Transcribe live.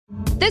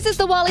This is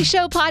the Wally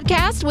Show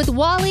podcast with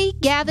Wally,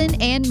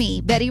 Gavin, and me,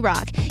 Betty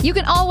Rock. You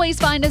can always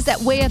find us at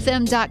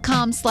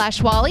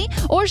wayfm.com/Wally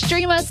or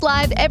stream us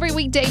live every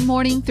weekday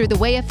morning through the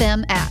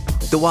WayFM app.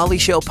 The Wally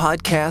Show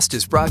podcast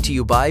is brought to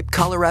you by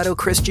Colorado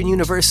Christian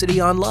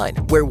University Online,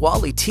 where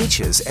Wally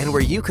teaches and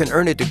where you can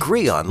earn a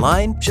degree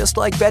online just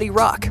like Betty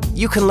Rock.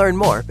 You can learn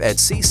more at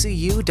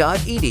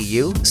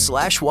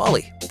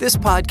ccu.edu/Wally. This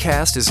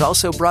podcast is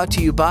also brought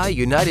to you by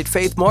United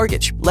Faith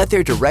Mortgage. Let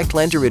their direct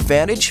lender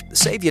advantage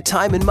save you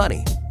time and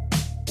money.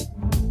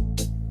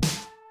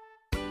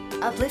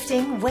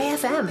 Uplifting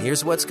WayFM.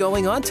 Here's what's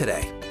going on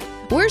today.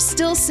 We're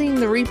still seeing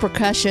the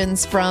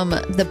repercussions from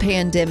the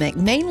pandemic,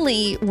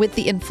 mainly with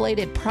the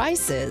inflated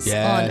prices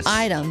on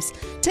items.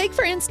 Take,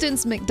 for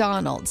instance,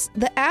 McDonald's.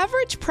 The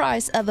average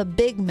price of a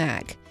Big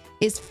Mac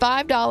is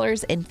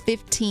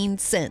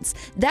 $5.15.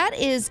 That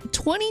is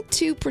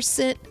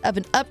 22% of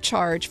an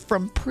upcharge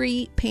from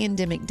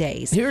pre-pandemic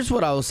days. Here's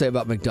what I will say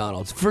about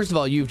McDonald's. First of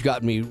all, you've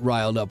got me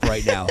riled up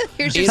right now.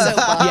 Here's your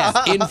soapbox.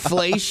 Yeah,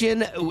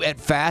 inflation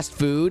at fast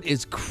food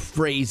is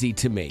crazy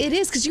to me. It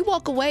is, because you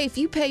walk away, if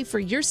you pay for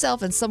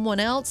yourself and someone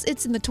else,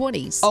 it's in the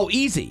 20s. Oh,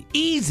 easy.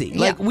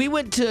 Like, we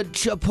went to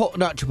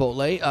not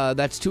Chipotle,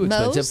 that's too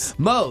expensive.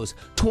 Moe's,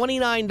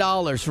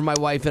 $29 for my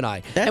wife and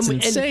I. That's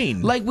insane.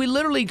 And, like, we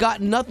literally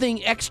got nothing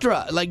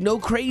extra, like no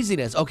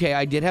craziness. Okay,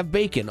 I did have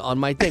bacon on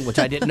my thing, which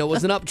I didn't know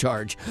was an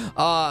upcharge.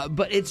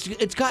 But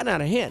it's gotten out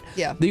of hand.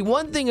 Yeah. The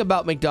one thing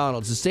about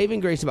McDonald's, the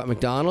saving grace about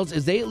McDonald's,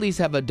 is they at least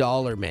have a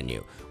 $1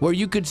 menu where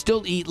you could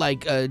still eat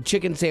like a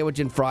chicken sandwich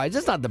and fries.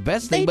 It's not the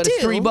best thing, but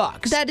it's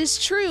 $3. That is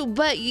true.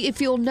 But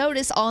if you'll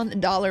notice on the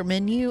 $1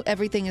 menu,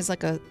 everything is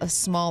like a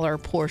smaller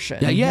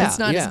portion. Yeah. It's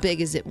not as big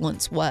as it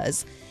once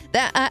was.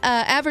 That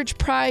average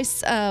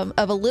price of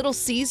a Little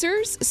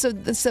Caesars, so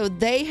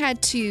they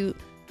had to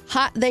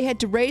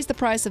raise the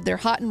price of their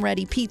hot and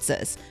ready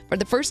pizzas for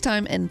the first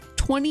time in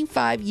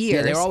 25 years.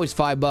 Yeah, they're always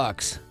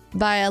 $5.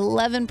 By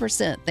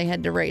 11%, they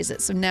had to raise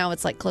it. So now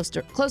it's like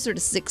closer to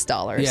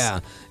 $6.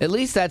 Yeah, at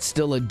least that's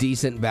still a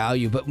decent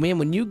value. But man,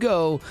 when you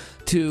go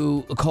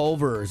to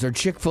Culver's or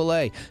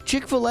Chick-fil-A,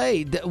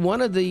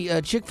 one of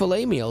the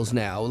Chick-fil-A meals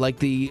now, like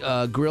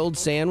the grilled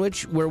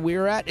sandwich where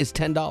we're at, is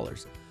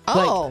 $10.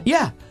 Oh. Like,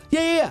 yeah.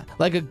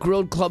 Like a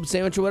grilled club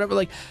sandwich or whatever.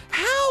 Like,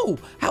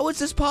 how is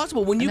this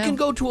possible when you can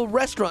go to a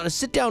restaurant, a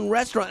sit-down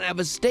restaurant, and have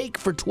a steak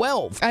for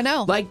 $12? I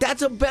know. Like,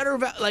 that's a better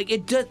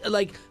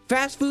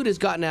fast food has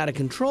gotten out of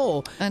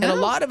control. And a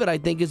lot of it, I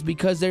think, is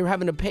because they're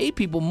having to pay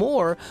people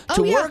more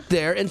to work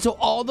there, and so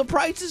all the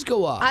prices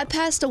go up. I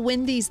passed a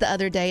Wendy's the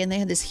other day, and they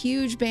had this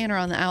huge banner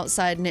on the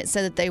outside, and it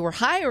said that they were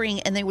hiring,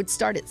 and they would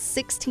start at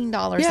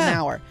 $16 an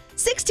hour.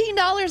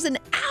 $16 an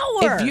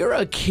hour. If you're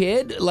a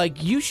kid,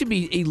 like, you should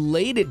be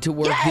elated to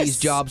work these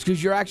jobs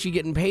because you're actually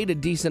getting paid a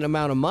decent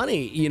amount of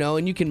money,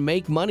 and you can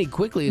make money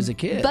quickly as a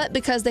kid. But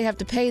because they have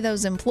to pay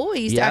those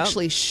employees to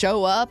actually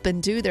show up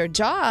and do their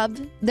job,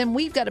 then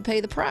we've got to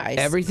pay the price.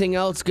 Everything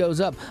else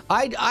goes up.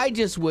 I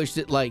just wish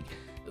that, like,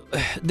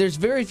 there's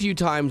very few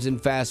times in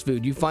fast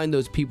food you find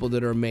those people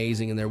that are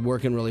amazing and they're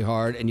working really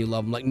hard and you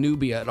love them. Like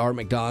Nubia at our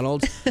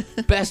McDonald's,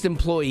 best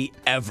employee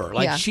ever.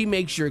 Like, she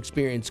makes your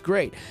experience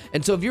great.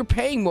 And so if you're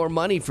paying more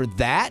money for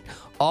that,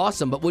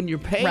 awesome. But when you're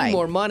paying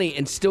more money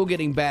and still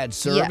getting bad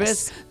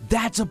service,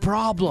 that's a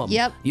problem.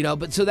 Yep.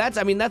 But so that's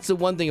the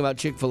one thing about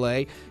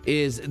Chick-fil-A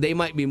is they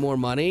might be more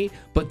money,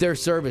 but their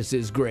service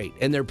is great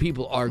and their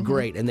people are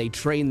great and they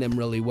train them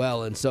really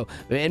well. And so,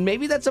 and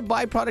maybe that's a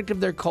byproduct of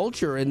their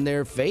culture and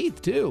their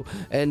faith too.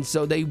 And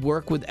so they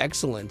work with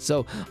excellence.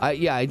 So I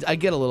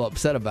get a little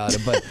upset about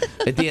it, but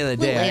at the end of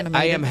the day,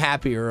 I am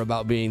happier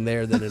about being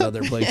there than at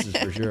other places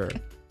for sure.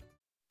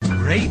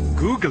 Great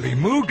googly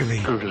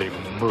moogly. Great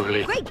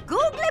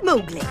googly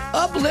moogly.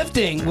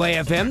 Uplifting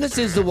WayFM. This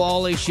is the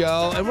Wally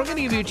Show, and we're going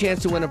to give you a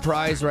chance to win a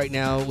prize right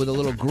now with a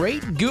little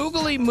great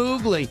googly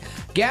moogly.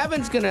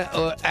 Gavin's going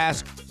to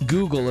ask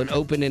Google an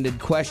open-ended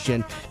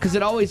question because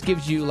it always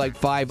gives you like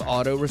 5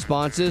 auto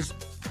responses.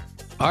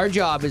 Our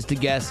job is to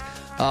guess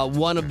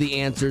one of the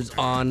answers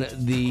on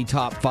the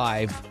top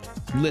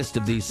 5 list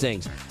of these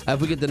things.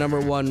 If we get the number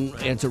 1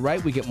 answer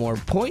right, we get more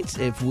points.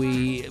 If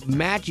we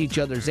match each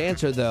other's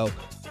answer, though,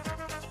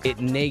 it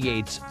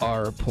negates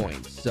our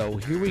points. So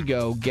here we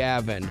go.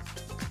 Gavin,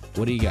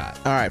 what do you got?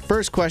 All right,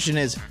 first question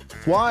is,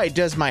 why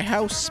does my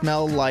house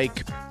smell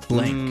like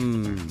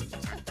blank?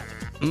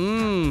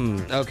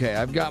 Okay,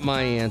 I've got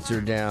my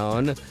answer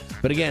down.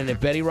 But again, if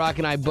Betty Rock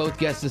and I both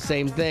guess the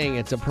same thing,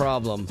 it's a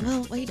problem.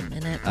 Well, wait a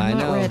minute. I I'm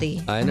know. not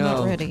ready. I know. I'm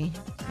not ready.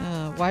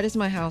 Why does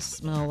my house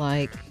smell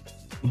like...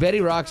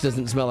 Betty Rock's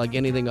doesn't smell like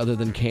anything other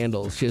than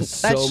candles. She has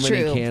so That's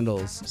many true.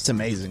 candles. It's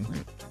amazing.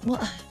 Well,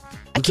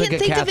 I Looks can't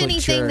like a think of Catholic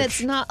anything church.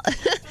 that's not...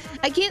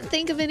 I can't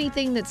think of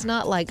anything that's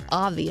not, like,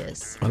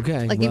 obvious.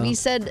 Okay, Like, if you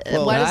said,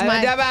 well, why does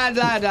my...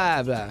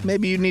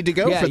 Maybe you need to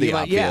go for the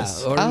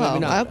obvious. or maybe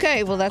not.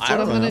 Okay, well, that's I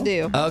what I'm don't going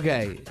to do.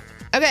 Okay.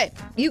 Okay,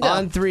 you go.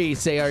 On 3,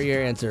 say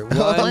your answer.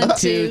 1,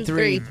 2,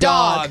 3.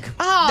 Dog.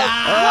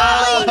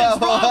 Oh, What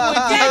is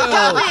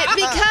wrong with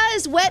you?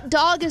 because wet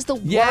dog is the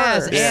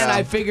Yes, worst. and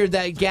I figured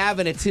that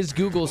Gavin, it's his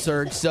Google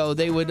search, so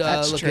they would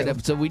That's look true. it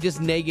up. So we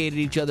just negated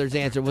each other's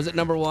answer. Was it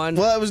number one?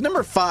 Well, it was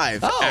number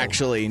 5, Oh.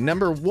 actually.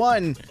 Number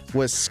 1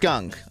 was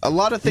skunk. A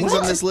lot of things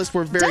on this list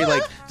were very,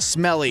 like,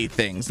 smelly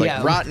things, like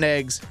Yeah. rotten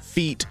eggs,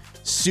 feet,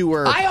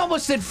 sewer. I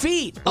almost said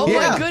feet. Oh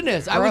Yeah. my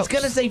goodness. I was Gross.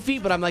 going to say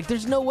feet, but I'm like,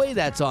 there's no way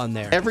that's on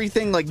there.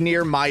 Everything, like,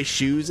 near my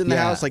shoes in the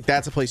Yeah. house, like,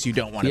 that's a place you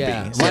don't want to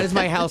Yeah. be. So- Why does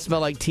my house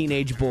smell like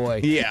teenage boy?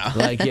 Yeah.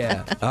 Like,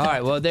 yeah. All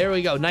right. Well, there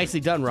we go. Nicely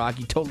done, Rock.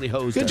 You totally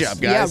hosed Good us. job,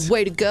 guys. Yeah,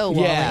 way to go,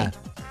 Wally. Yeah.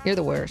 You're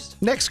the worst.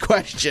 Next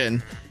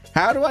question.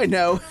 How do I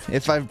know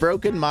if I've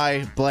broken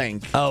my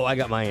blank? Oh, I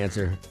got my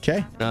answer.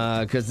 Okay.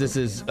 Because this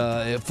is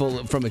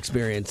full from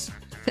experience.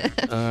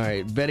 All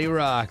right. Betty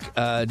Rock,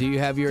 do you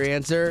have your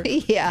answer?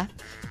 Yeah.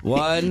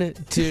 1,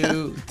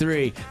 2,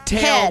 3.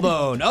 Head.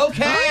 Tailbone.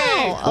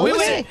 Okay. Oh, we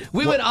okay.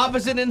 went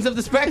opposite ends of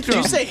the spectrum.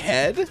 Did you say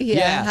head? Yeah.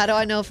 Yeah. How do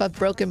I know if I've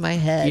broken my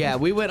head? Yeah,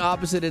 we went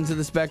opposite ends of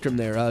the spectrum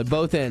there,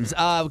 both ends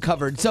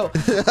covered. So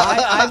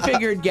I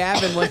figured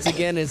Gavin, once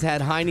again, has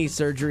had Heine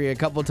surgery a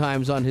couple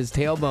times on his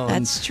tailbone.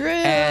 That's true.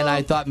 And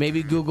I thought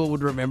maybe Google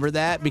would remember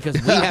that because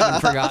we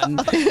haven't forgotten.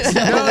 So you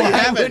I would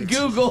haven't.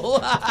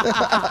 Google.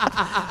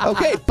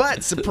 Okay,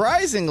 but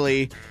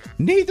surprisingly,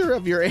 neither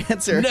of your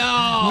answer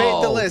No.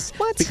 made the list.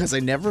 What? Because I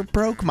never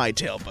broke my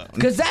tailbone.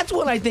 Because that's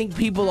what I think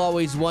people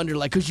always wonder,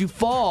 like, because you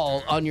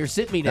fall on your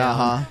sit-me-down.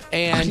 Uh-huh.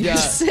 And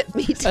Sit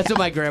me down. that's what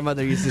my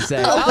grandmother used to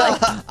say.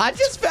 Oh, I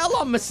just fell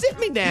on my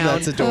sit-me-down.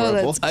 That's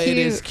adorable. that's It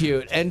is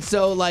cute. cute. And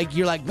so, like,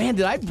 you're like, man,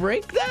 did I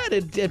break that?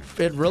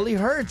 It really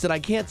hurts, and I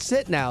can't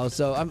sit now.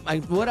 So,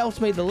 what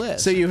else made the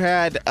list? So you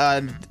had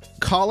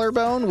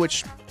collarbone,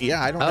 which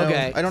I don't know.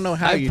 Okay. I don't know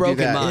how I've you broken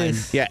do that. mine.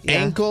 Yeah,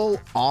 ankle,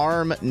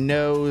 arm,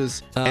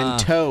 nose, and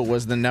toe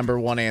was the number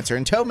 1 answer.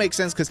 And toe makes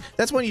sense because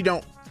that's when you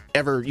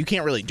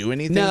can't really do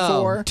anything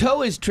for.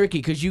 Toe is tricky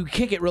because you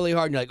kick it really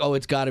hard and you're like, oh,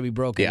 it's got to be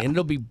broken. Yeah. And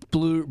it'll be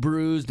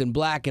bruised and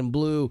black and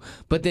blue.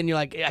 But then you're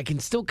like, I can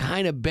still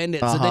kind of bend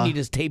it. So then you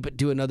just tape it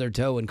to another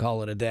toe and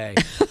call it a day.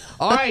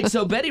 All right,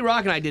 so Betty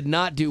Rock and I did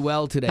not do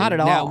well today. Not at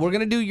Now, all. we're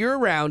going to do your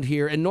round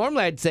here. And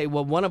normally I'd say,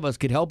 well, one of us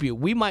could help you.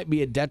 We might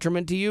be a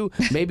detriment to you.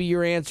 Maybe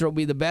your answer will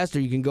be the best or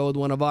you can go with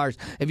one of ours.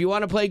 If you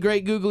want to play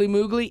Great Googly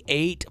Moogly,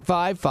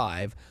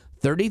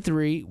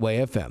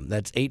 855-33-WAY-FM.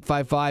 That's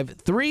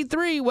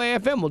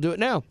 855-33-WAY-FM. We'll do it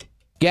now.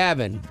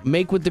 Gavin,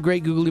 make with the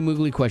Great Googly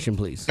Moogly question,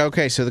 please.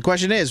 Okay, so the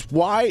question is,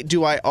 why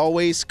do I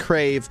always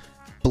crave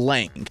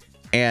blank?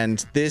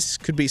 And this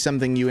could be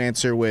something you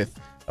answer with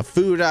a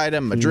food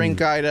item, a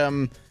drink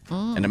item,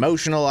 an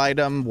emotional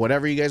item,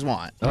 whatever you guys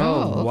want.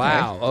 Oh, okay.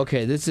 wow.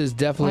 Okay, this is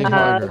definitely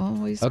harder.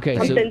 Always Okay,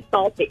 Something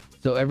salty.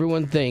 so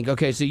everyone think.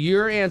 Okay, so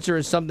your answer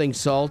is something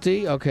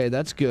salty. Okay,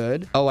 that's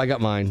good. Oh, I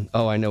got mine.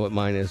 Oh, I know what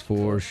mine is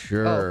for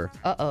sure.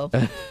 Uh-oh.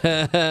 okay,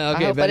 I hope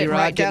I Betty didn't Rock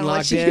write getting down what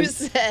locked you in.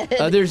 said.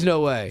 There's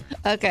no way.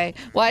 Okay.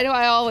 Why do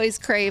I always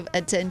crave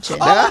attention?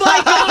 Oh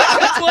my gosh,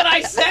 that's what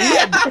I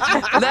said.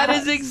 That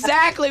is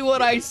exactly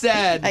what I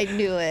said. I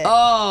knew it.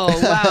 Oh,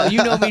 wow.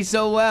 You know me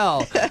so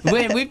well.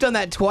 Wait, we've done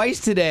that twice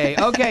today.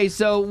 Okay,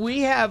 so we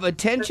have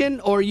attention,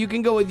 or you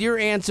can go with your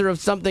answer of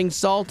something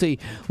salty.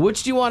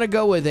 Which do you want to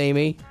go with,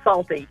 Amy?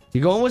 Salty.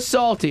 You're going with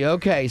salty.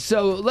 Okay,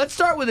 so let's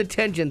start with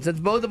attention, since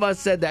both of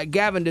us said that.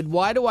 Gavin, did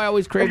why do I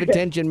always crave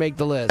attention make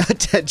the list?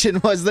 Attention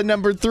was the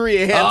number 3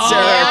 answer.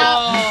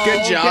 Oh,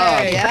 Good job.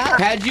 okay. Yeah.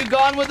 Had you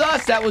gone with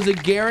us, that was a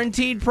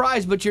guaranteed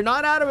prize, but you're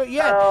not out of it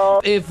yet. Oh.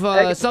 If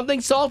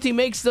something salty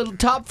makes the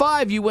top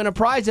 5, you win a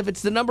prize. If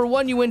it's the number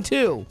 1, you win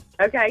 2.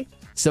 Okay.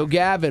 So,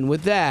 Gavin,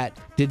 with that,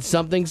 did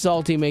something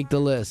salty make the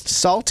list?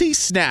 Salty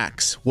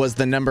snacks was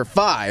the number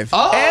 5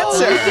 Oh,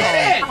 answer. you did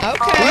it!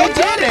 Okay. Well You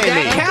done, did it.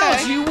 Amy. That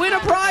counts. Okay. You win a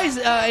prize,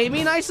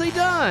 Amy. Nicely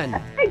done.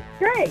 Hey,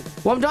 great.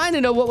 Well, I'm trying to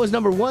know what was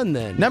number 1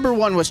 then. Number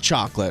 1 was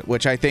chocolate,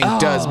 which I think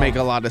does make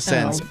a lot of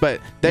sense. Oh. But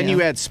then Yeah. you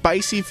had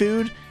spicy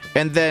food,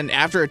 and then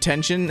after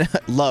attention,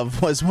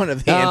 love was one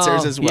of the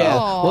answers as well.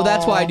 Yeah. Well,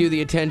 that's why I do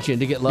the attention,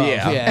 to get love.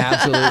 Yeah.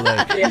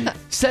 Absolutely.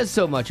 Says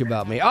so much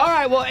about me. All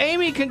right, well,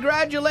 Amy,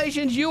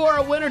 congratulations. You are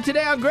a winner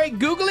today on Great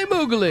Googly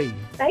Moogly.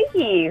 Thank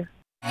you.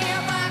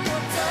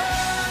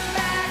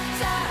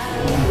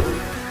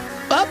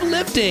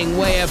 Uplifting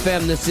Way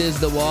FM, this is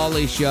The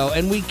Wally Show,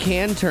 and we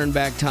can turn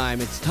back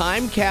time. It's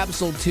Time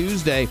Capsule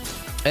Tuesday,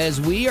 as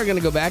we are going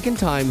to go back in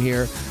time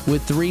here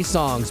with 3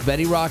 songs.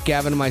 Betty Rock,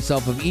 Gavin, and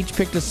myself have each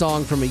picked a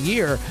song from a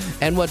year,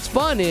 and what's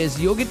fun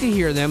is you'll get to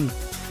hear them,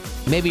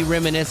 maybe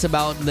reminisce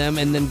about them,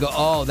 and then go,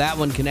 oh, that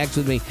one connects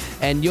with me,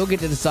 and you'll get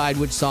to decide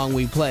which song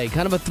we play.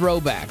 Kind of a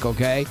throwback,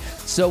 okay?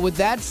 So with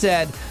that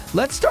said,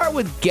 let's start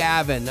with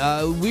Gavin.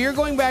 We're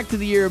going back to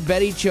the year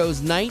Betty chose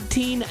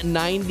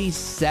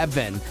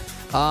 1997.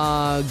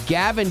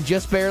 Gavin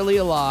just barely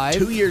alive.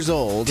 2 years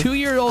old.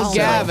 2-year-old Oh,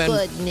 Gavin.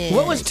 my goodness.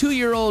 What was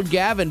 2-year-old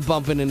Gavin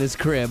bumping in his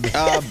crib?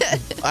 I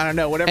don't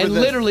know. Whatever And the,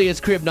 literally his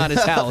crib, not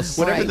his house.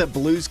 whatever Right. the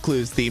Blues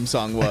Clues theme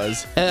song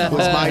was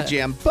my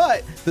jam.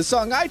 But the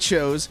song I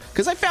chose,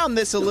 because I found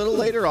this a little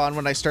later on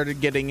when I started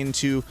getting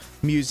into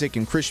music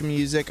and Christian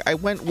music, I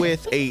went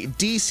with a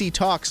DC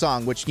Talk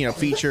song, which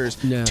features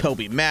Yeah.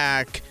 Toby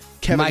Mac,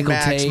 Kevin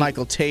Max,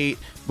 Michael Tate,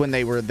 when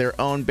they were their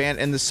own band.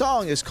 And the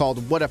song is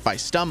called What If I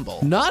Stumble?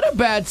 Not a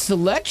bad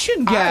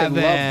selection,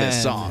 Gavin. I love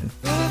this song.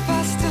 What if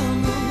I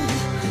stumble?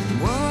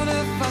 What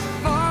if I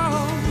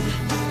fall?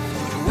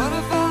 What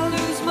if I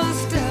lose my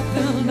step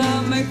and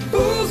I make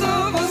fools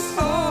of us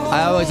all?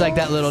 I always like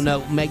that little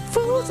note, make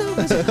fools of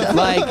us.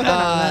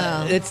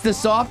 It's the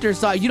softer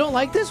side. You don't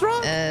like this,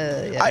 Rob?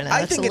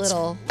 I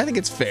think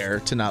it's fair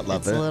to not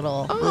love it. A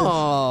little.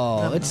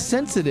 Oh, it's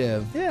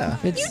sensitive. Yeah.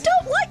 You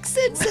don't like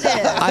sensitive.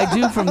 I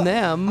do from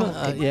them.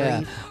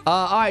 Yeah.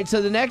 All right,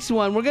 so the next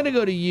one, we're going to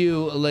go to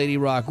you, Lady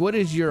Rock. What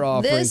is your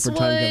offering This for Time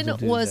one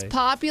Capsule was Tuesday?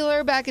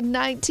 popular back in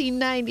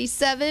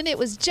 1997. It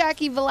was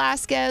Jackie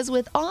Velasquez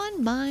with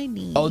On My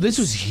Knees. Oh, this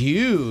was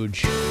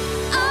huge.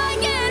 I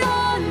get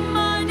on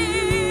my knees.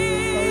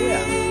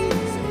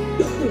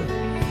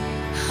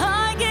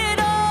 I get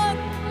on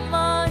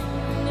my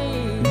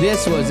knees.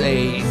 This was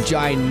a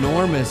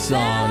ginormous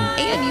song.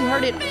 And you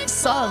heard it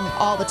sung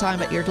all the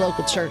time at your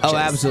local churches. Oh,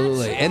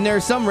 absolutely. And there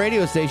are some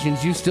radio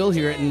stations, you still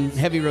hear it in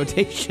heavy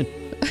rotation.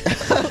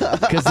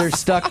 Because they're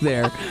stuck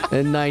there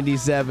in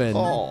 97.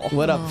 Oh.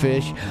 What up,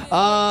 Fish?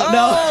 Oh,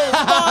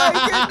 my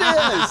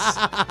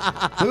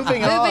goodness.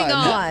 Moving on.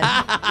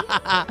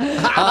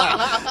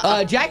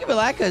 Jackie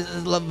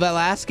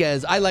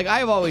Velasquez,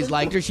 I've always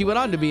liked her. She went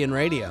on to be in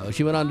radio.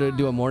 She went on to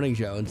do a morning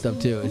show and stuff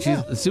too. And she's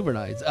super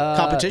nice.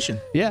 Competition.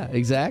 Yeah,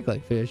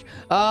 exactly, Fish.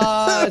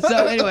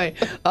 So anyway,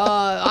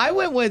 I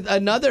went with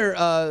another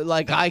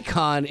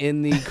icon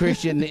in the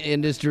Christian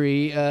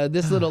industry.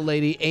 This little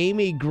lady,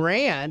 Amy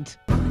Grant.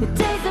 It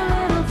takes a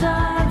little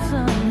time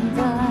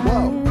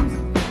sometimes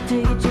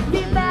to get your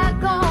feet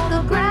back on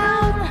the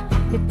ground.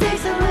 It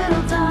takes a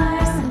little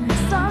time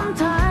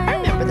sometimes. I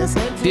remember this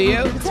one. Do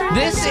you?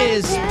 This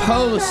is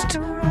post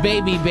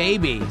Baby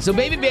Baby. So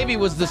Baby Baby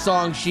was the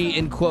song she,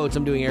 in quotes,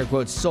 I'm doing air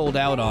quotes, sold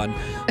out on.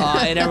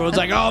 And everyone's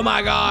like, oh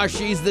my gosh,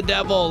 she's the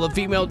devil, the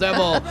female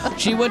devil.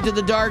 She went to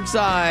the dark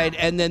side.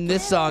 And then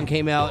this song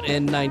came out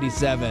in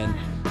 97.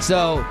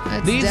 So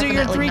That's these are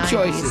your definitely three 90s.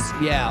 choices.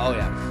 Yeah, oh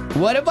yeah.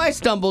 What If I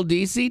Stumble,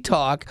 DC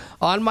Talk,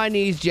 On My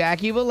Knees,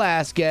 Jackie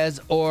Velasquez,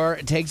 or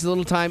It Takes a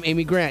Little Time,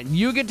 Amy Grant.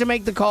 You get to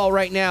make the call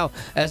right now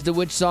as to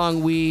which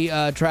song we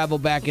travel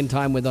back in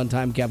time with on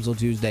Time Capsule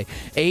Tuesday.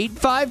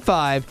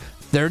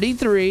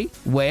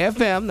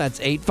 855-33-WAY-FM.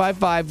 That's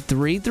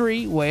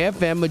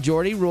 855-33-WAY-FM.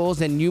 Majority rules,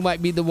 and you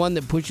might be the one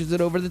that pushes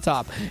it over the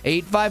top.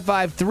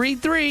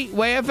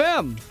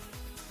 855-33-WAY-FM.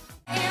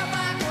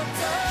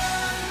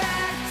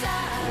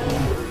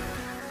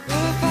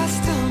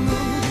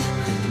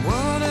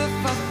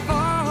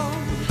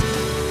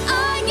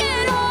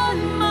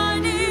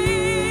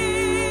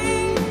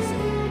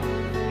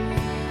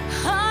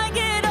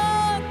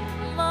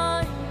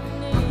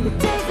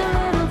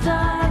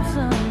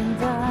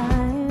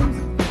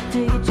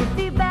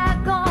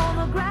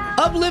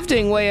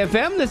 Uplifting Way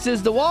FM. This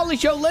is the Wally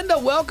Show. Linda,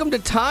 welcome to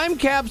Time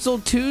Capsule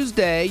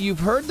Tuesday. You've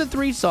heard the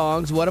three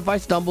songs: What If I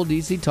Stumble,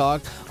 DC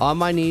Talk, On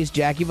My Knees,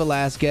 Jackie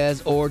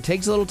Velasquez, or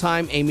Takes a Little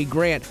Time, Amy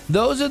Grant.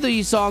 Those are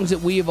the songs that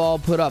we have all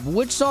put up.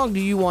 Which song do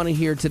you want to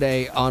hear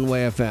today on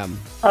Way FM?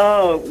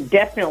 Oh,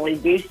 definitely.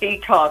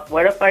 DC Talk.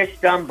 What if I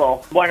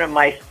stumble? One of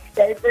my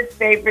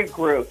favorite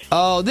groups.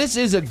 Oh, this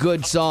is a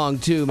good song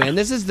too, man.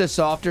 This is the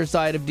softer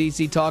side of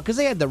DC Talk because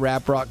they had the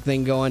rap rock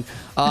thing going.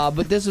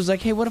 But this was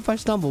like, hey, what if I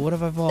stumble? What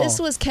if I fall? This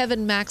was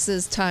Kevin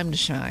Max's Time to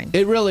Shine.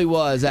 It really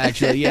was,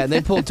 actually. Yeah, and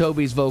they pulled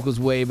Toby's vocals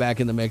way back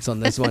in the mix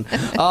on this one.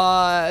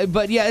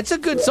 But yeah, it's a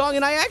good song,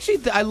 and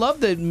I love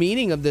the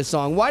meaning of this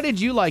song. Why did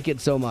you like it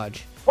so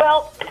much?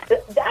 Well,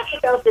 that's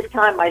about the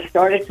time I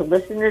started to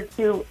listen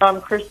to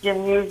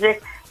Christian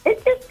music.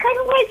 It just kind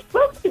of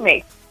spoke to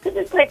me. Because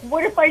it's like,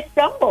 what if I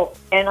stumble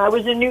and I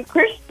was a new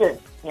Christian,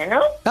 you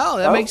know? Oh,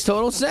 that makes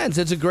total sense.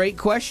 It's a great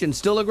question.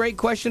 Still a great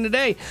question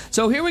today.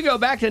 So here we go.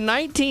 Back to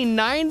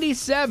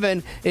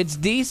 1997. It's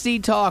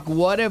DC Talk,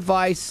 What If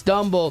I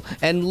Stumble?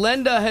 And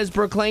Linda has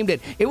proclaimed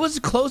it. It was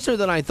closer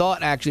than I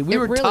thought, actually. We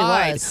were really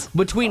tied was.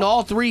 between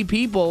all three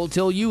people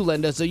till you,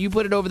 Linda. So you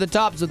put it over the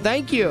top. So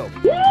thank you.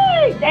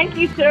 Yay! Thank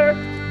you, sir.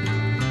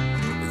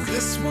 Is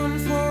this one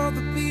for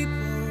the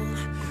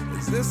people?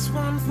 Is this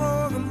one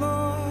for the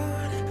Lord?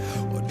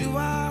 Or do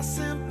I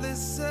simply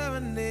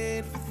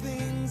serenade for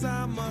things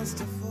I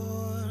must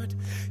afford?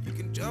 You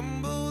can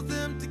jumble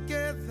them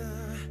together.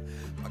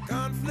 My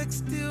conflict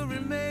still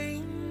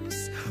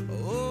remains.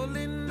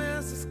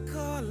 Holiness is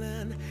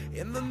calling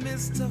in the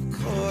midst of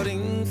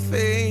courting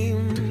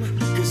fame.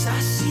 'Cause I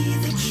see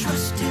the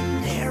trust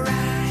in their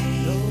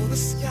eyes. Though the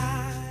sky.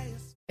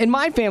 In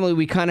my family,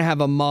 we kind of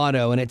have a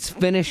motto, and it's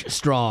finish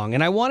strong.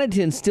 And I wanted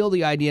to instill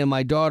the idea in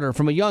my daughter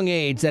from a young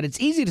age that it's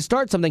easy to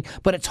start something,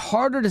 but it's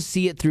harder to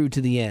see it through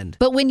to the end.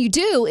 But when you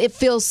do, it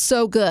feels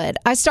so good.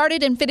 I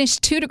started and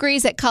finished 2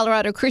 degrees at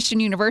Colorado Christian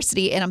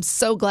University, and I'm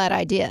so glad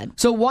I did.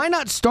 So why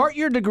not start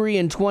your degree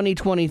in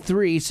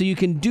 2023 so you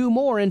can do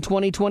more in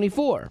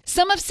 2024?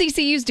 Some of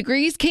CCU's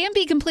degrees can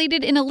be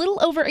completed in a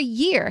little over a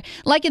year.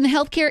 Like in the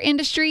healthcare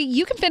industry,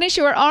 you can finish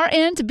your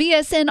RN to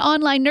BSN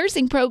online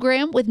nursing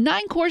program with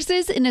 9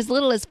 courses in in as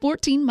little as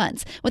 14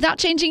 months without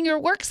changing your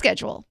work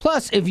schedule.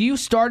 Plus, if you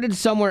started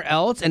somewhere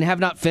else and have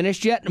not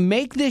finished yet,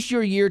 make this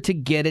your year to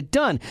get it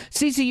done.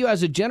 CCU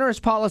has a generous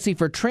policy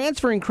for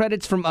transferring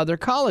credits from other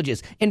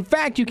colleges. In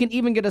fact, you can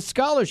even get a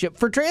scholarship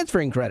for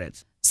transferring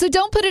credits. So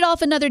don't put it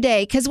off another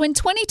day, because when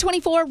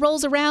 2024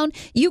 rolls around,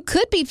 you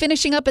could be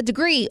finishing up a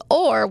degree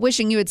or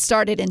wishing you had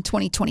started in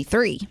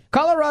 2023.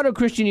 Colorado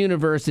Christian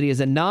University is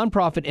a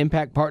nonprofit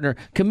impact partner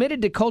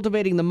committed to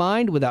cultivating the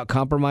mind without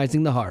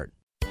compromising the heart.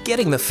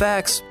 Getting the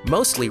facts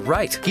mostly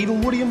right.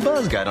 Even Woody and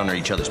Buzz got under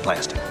each other's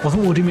plastic.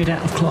 Wasn't Woody made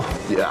out of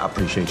cloth? Yeah, I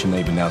appreciate your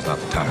neighbor. Now's not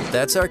the time.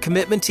 That's our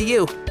commitment to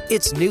you.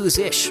 It's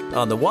News-ish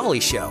on The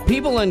Wally Show.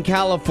 People in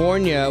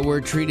California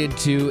were treated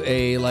to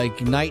a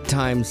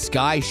nighttime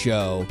sky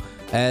show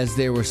as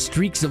there were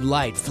streaks of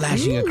light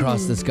flashing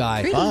across the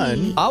sky.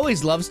 Fun. I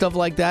always love stuff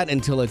like that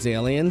until it's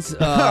aliens.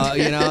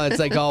 It's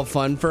like all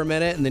fun for a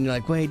minute, and then you're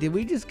like, wait, did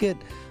we just get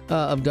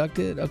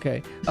abducted?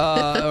 Okay.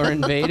 Or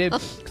invaded.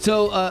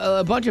 So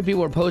a bunch of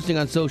people were posting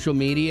on social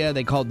media.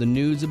 They called the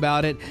news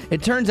about it.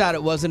 It turns out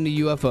it wasn't a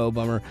UFO,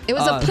 bummer. It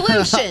was a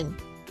pollution.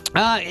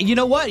 You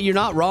know what? You're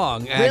not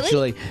wrong,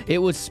 actually. Really? It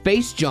was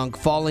space junk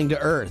falling to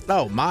Earth.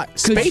 Oh, my.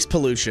 Space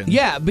pollution.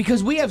 Yeah,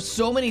 because we have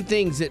so many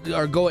things that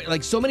are going,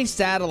 like so many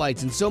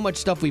satellites and so much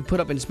stuff we put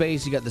up in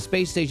space. You got the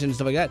space station and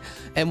stuff like that.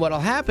 And what'll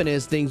happen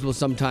is things will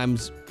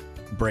sometimes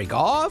break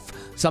off.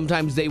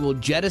 Sometimes they will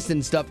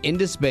jettison stuff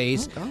into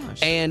space. Oh,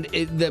 gosh. And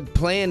the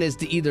plan is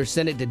to either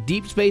send it to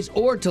deep space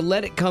or to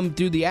let it come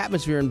through the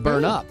atmosphere and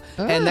burn up.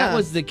 And that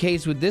was the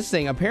case with this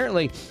thing.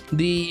 Apparently,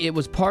 it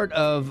was part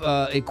of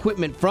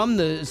equipment from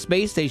the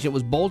space station. It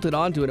was bolted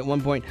onto it at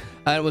one point.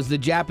 It was the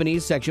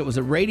Japanese section. It was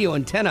a radio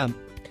antenna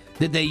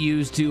that they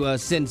used to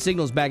send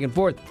signals back and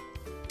forth.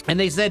 And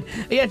they said,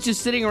 yeah, it's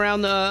just sitting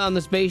around on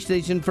the space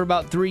station for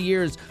about 3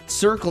 years,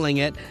 circling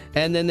it.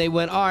 And then they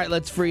went, all right,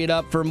 let's free it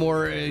up for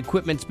more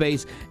equipment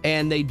space.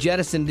 And they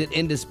jettisoned it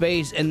into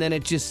space. And then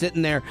it's just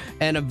sitting there.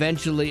 And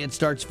eventually it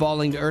starts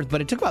falling to Earth. But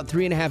it took about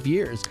 3.5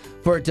 years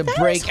for it to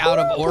break out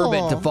of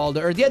orbit to fall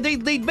to Earth. Yeah, they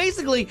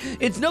basically,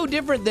 it's no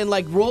different than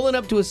like rolling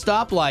up to a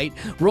stoplight,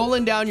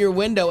 rolling down your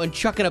window, and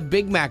chucking a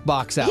Big Mac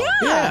box out.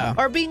 Yeah.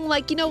 Or being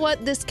like, you know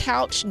what? This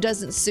couch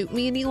doesn't suit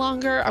me any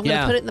longer. I'm going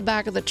to put it in the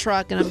back of the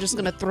truck, and I'm just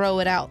going to throw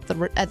it out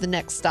at the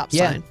next stop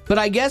sign. But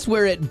I guess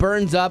where it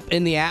burns up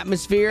in the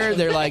atmosphere,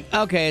 they're like,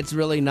 okay, it's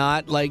really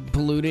not like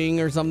polluting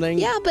or something.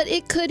 Yeah, but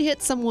it could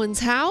hit someone's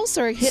house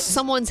or hit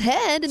someone's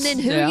head, and then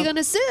who are you going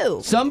to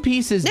sue? Some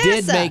pieces NASA.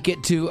 did make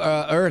it to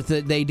Earth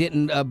that they didn't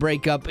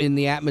break up in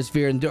the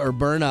atmosphere or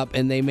burn up,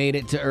 and they made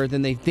it to Earth,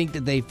 and they think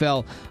that they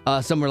fell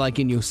somewhere like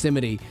in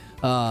Yosemite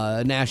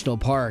National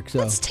Park. So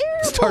that's terrible.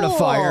 Start a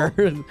fire.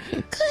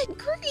 Good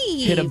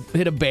grief.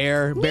 Hit a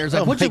bear. Bear's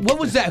like, what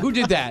was that? Who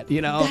did that?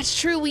 You know. That's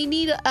true. We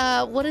need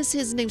what is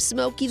his name?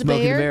 Smokey the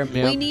Smokey Bear. the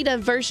Bear, yeah. We need a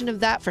version of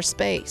that for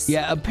space.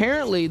 Yeah.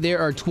 Apparently, there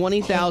are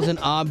 20,000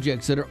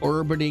 objects that are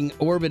orbiting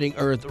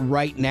Earth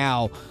right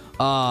now.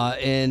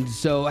 And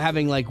so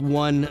having like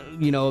one,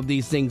 of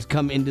these things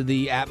come into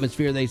the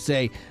atmosphere, they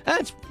say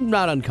that's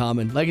not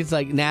uncommon. Like it's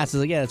like NASA's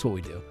like, yeah, that's what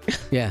we do.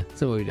 Yeah,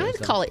 that's what we do. I'd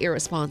call it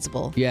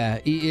irresponsible. Yeah.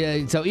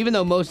 So even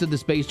though most of the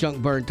space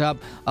junk burnt up,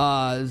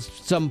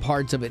 some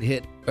parts of it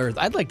hit Earth.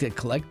 I'd like to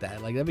collect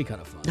that. Like that'd be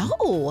kind of fun.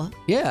 No.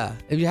 Yeah.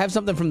 If you have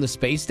something from the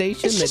space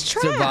station it's just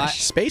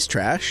trash. Space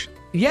trash.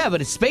 Yeah,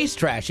 but it's space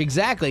trash.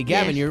 Exactly.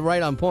 Gavin, you're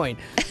right on point.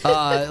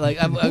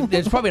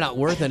 It's probably not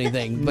worth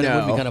anything, but it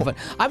would be kind of fun.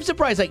 I'm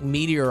surprised, like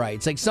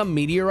meteorites, like some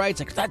meteorites,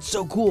 like that's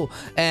so cool.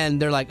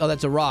 And they're like, oh,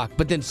 that's a rock.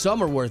 But then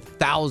some are worth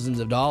thousands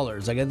of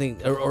dollars. Like I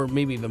think, or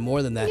maybe even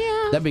more than that.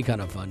 Yeah. That'd be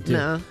kind of fun too.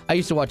 No. I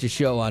used to watch a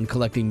show on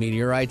collecting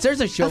meteorites. There's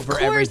a show for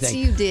everything. Of course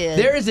you did.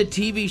 There is a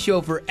TV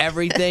show for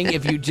everything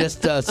if you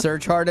just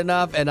search hard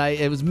enough. And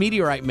it was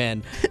Meteorite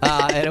Men.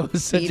 And it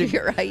was such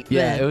Meteorite Men.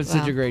 Yeah, it was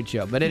such a great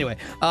show. But anyway,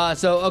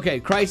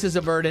 okay. Crisis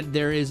averted.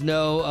 There is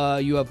no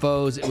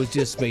UFOs. It was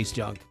just space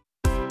junk.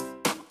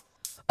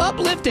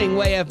 Uplifting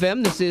Way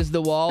FM. This is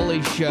the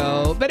Wally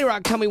Show. Betty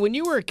Rock, tell me, when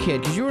you were a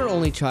kid, because you were an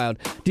only child,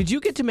 did you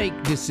get to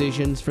make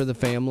decisions for the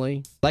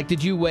family? Like,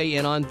 did you weigh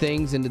in on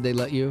things, and did they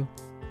let you?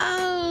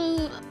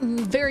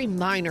 Very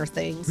minor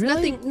things.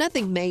 Really?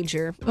 Nothing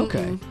major.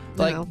 Okay.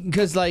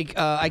 Because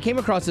I came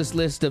across this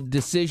list of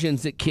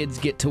decisions that kids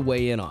get to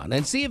weigh in on,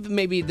 and see if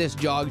maybe this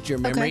jogs your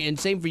memory. Okay. And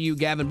same for you,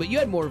 Gavin. But you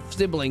had more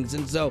siblings,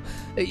 and so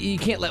you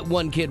can't let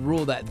one kid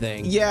rule that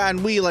thing. Yeah,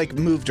 and we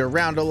moved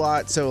around a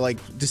lot, so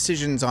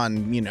decisions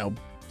on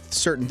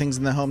certain things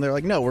in the home, they're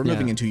like, no, we're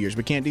moving in 2 years.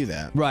 We can't do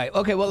that. Right.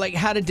 Okay. Well,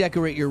 how to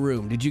decorate your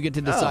room? Did you get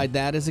to decide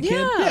that as a kid?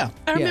 Yeah.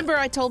 I remember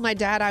I told my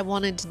dad I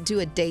wanted to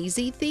do a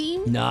daisy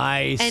theme.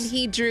 Nice. And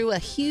he drew a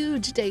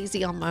huge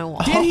daisy on my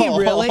wall. Did he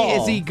really?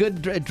 Is he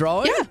good at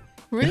drawing? Yeah.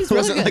 Really, it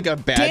wasn't like a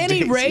bad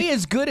Danny daisy. Ray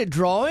is good at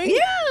drawing?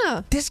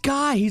 Yeah. This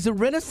guy, he's a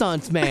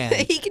Renaissance man.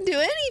 He can do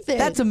anything.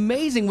 That's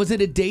amazing. Was it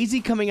a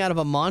daisy coming out of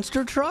a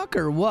monster truck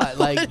or what?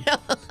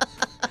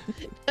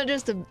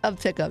 Just a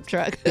pickup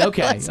truck.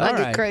 Okay, Let's not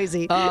get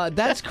crazy.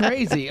 That's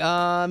crazy.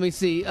 Let me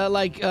see.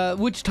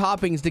 Which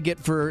toppings to get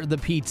for the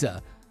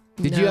pizza?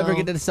 Did you ever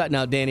get to decide?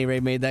 No, Danny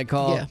Ray made that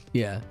call.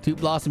 Yeah. Toot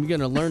Blossom, you're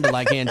going to learn to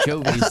like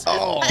anchovies.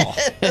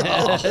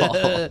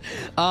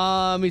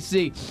 Let me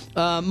see.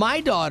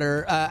 My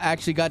daughter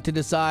actually got to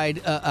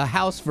decide a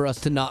house for us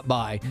to not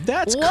buy.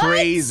 That's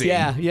crazy.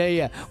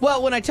 Yeah.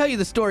 Well, when I tell you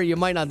the story, you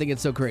might not think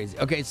it's so crazy.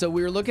 Okay, so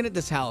we were looking at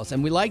this house,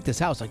 and we liked this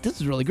house. Like,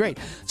 this is really great.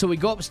 So we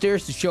go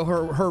upstairs to show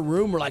her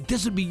room. We're like,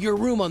 this would be your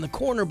room on the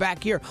corner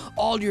back here,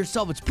 all to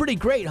yourself. It's pretty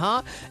great,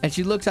 huh? And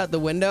she looks out the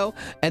window,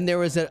 and there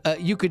was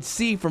you could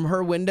see from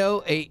her window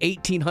a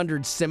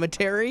 1800s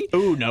cemetery.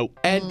 Ooh, no.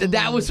 And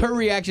that was her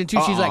reaction too.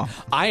 She's like,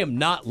 I am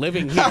not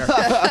living here.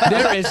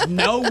 There is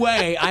no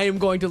way I am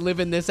going to live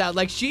in this house.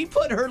 Like, she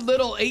put her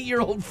little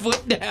 8-year-old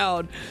foot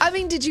down. I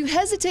mean, did you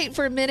hesitate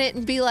for a minute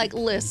and be like,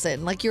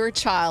 listen, like, you're a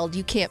child,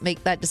 you can't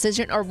make that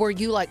decision? Or were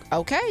you like,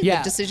 okay, the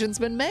decision's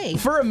been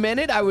made? For a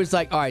minute, I was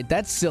like, all right,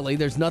 that's silly.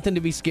 There's nothing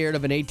to be scared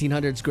of an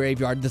 1800s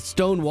graveyard. The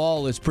stone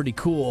wall is pretty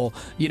cool.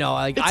 You know,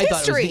 like, it's I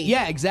thought history.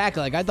 Yeah,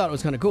 exactly. Like, I thought it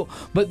was kind of cool.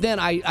 But then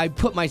I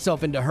put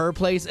myself into her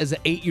place as an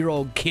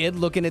 8-year-old kid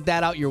looking at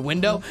that out your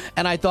window,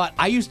 and I thought,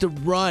 I used to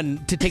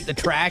run to take the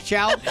trash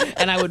out,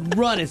 and I would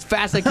run as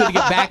fast as I could to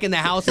get back in the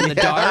house in the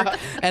dark.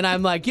 And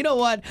I'm like, you know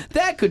what?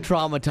 That could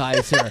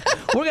traumatize her.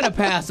 We're going to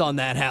pass on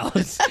that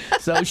house.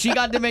 So she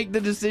got to make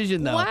the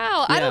decision, though.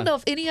 Wow. Yeah. I don't know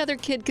if any other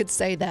kid could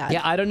say that.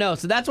 Yeah, I don't know.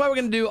 So that's why we're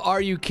going to do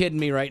Are You Kidding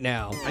Me right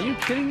now. Are you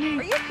kidding me?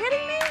 Are you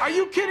kidding me? Are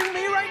you kidding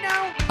me right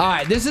now? All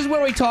right, this is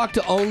where we talk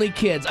to only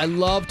kids. I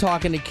love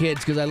talking to kids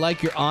because I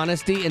like your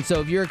honesty. And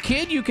so if you're a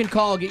kid, you can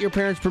call, get your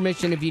parents'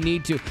 permission if you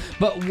need to.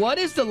 But what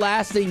is the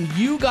last thing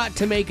you got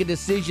to make a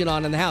decision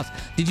on in the house?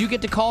 Did you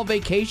get to call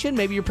vacation?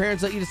 Maybe your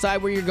parents let you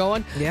decide where you're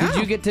going? Yeah.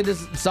 Did you get to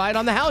decide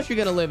on the house you're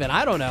going to live in?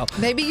 I don't know.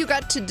 Maybe you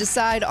got to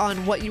decide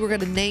on what you were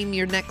going to name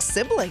your next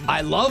sibling.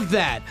 I love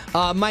that.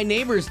 My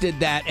neighbors did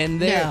that,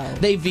 and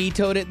they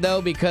vetoed it,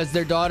 though, because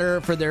their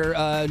daughter, for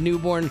their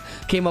newborn,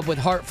 came up with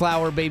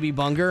Heartflower Baby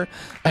Bunger.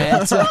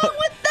 And so, What's wrong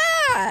with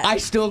that? I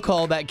still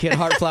call that kid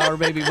Heartflower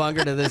Baby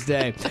Bunger to this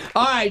day.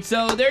 All right,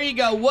 so there you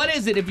go. What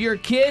is it? If you're a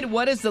kid,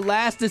 what is the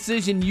last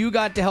decision you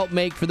got to help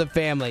make for the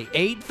family?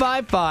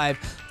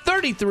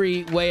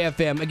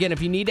 855-33-WAY-FM. Again,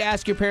 if you need to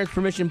ask your parents'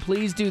 permission,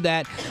 please do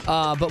that.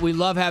 But we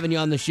love having you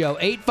on the show.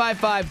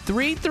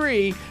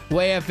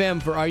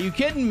 855-33-WAY-FM for Are You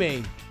Kidding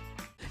Me?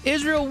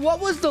 Israel, what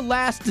was the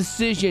last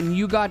decision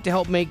you got to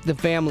help make the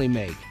family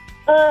make?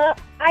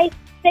 I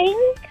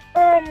think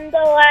the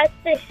last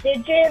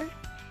decision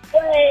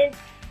was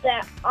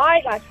that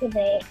I got to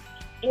make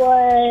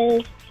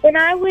was when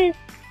I was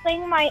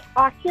playing my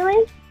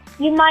Oculus.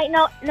 You might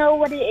not know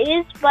what it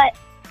is, but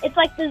it's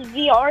like this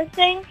VR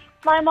thing.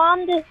 My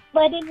mom just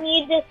letting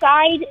me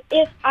decide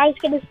if I was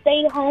going to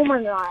stay home or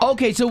not.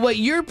 Okay, so what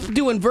you're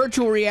doing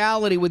virtual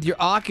reality with your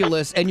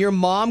Oculus, and your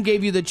mom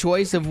gave you the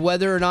choice of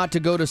whether or not to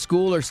go to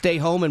school or stay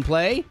home and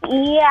play?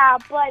 Yeah,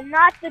 but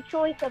not the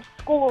choice of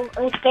school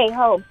or stay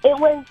home. It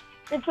was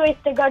the choice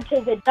to go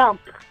to the dump.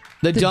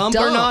 The dump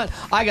or not?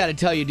 I got to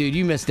tell you, dude,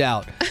 you missed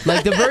out.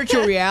 Like, the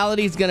virtual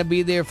reality is going to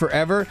be there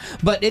forever,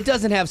 but it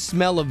doesn't have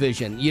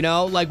smell-o-vision, you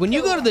know? Like, when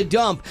you go to the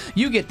dump,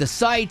 you get the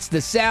sights,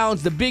 the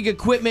sounds, the big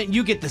equipment,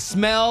 you get the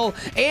smell,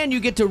 and you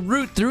get to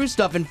root through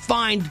stuff and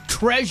find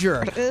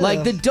treasure.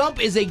 Like, the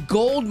dump is a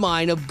gold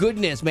mine of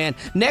goodness, man.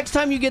 Next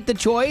time you get the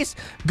choice,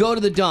 go to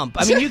the dump.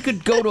 I mean, you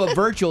could go to a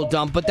virtual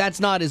dump, but that's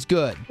not as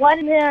good.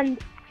 One man's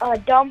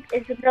dump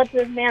is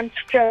another man's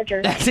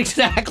treasure. That's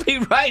exactly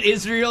right,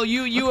 Israel.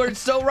 You are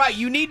so right.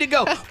 You need to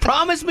go.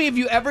 Promise me if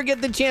you ever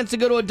get the chance to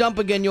go to a dump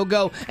again, you'll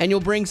go and you'll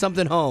bring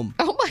something home.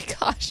 Oh, my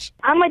gosh.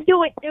 I'm going to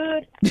do it,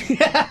 dude.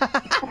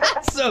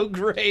 So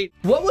great.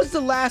 What was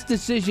the last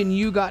decision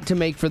you got to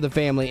make for the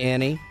family,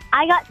 Annie?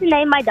 I got to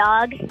name my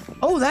dog.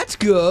 Oh, that's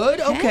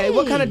good. Okay, Hey.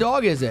 What kind of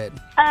dog is it?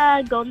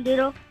 Golden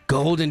Doodle.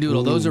 Golden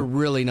Doodle. Those are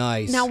really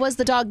nice. Now, was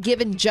the dog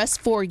given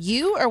just for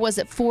you, or was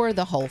it for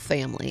the whole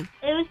family?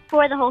 It was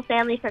for the whole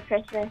family for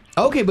Christmas.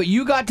 Okay, but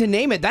you got to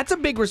name it. That's a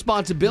big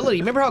responsibility.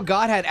 Remember how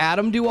God had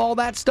Adam do all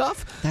that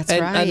stuff? That's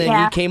right. right. And then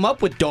Yeah. he came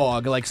up with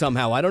dog, like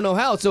somehow. I don't know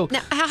how. So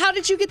Now, how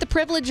did you get the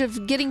privilege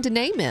of getting to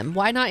name him?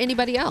 Why not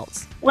anybody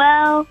else?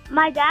 Well,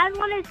 my dad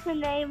wanted to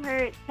name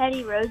her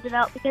Teddy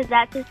Roosevelt because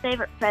that's his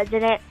favorite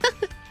president.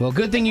 well,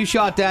 good thing you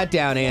shot that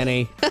down,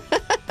 Annie.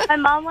 My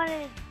mom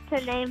wanted to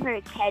name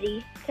her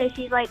Teddy because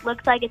she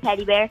looks like a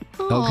teddy bear.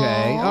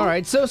 Okay. Aw. All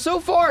right. So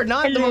far,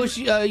 not the most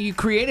you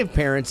creative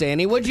parents,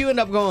 Annie. What'd you end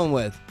up going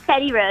with?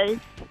 Teddy Rose.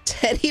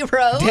 Teddy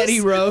Rose? Teddy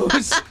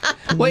Rose.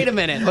 Wait a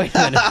minute.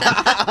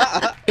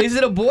 Is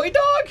it a boy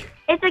dog?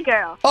 It's a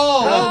girl.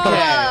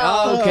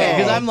 Oh, okay.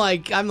 Because I'm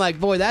like,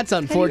 boy, that's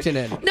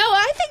unfortunate. No,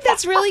 I think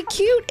that's really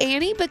cute,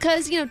 Annie,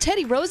 because,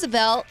 Teddy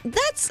Roosevelt,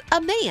 that's a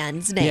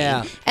man's name.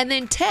 Yeah. And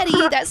then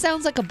Teddy, that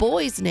sounds like a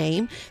boy's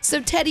name.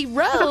 So Teddy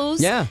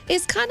Rose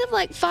is kind of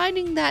like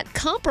finding that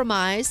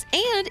compromise,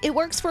 and it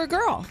works for a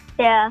girl.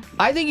 Yeah.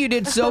 I think you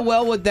did so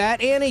well with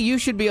that, Annie. You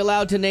should be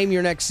allowed to name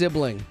your next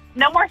sibling.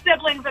 No more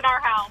siblings in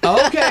our house.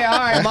 Okay, all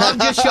right. Mom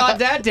just shot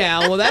that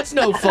down. Well, that's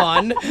no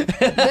fun. Boo,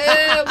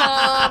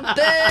 Mom,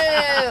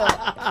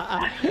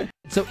 boo.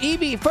 So,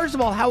 Evie, first of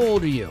all, how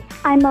old are you?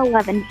 I'm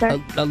 11,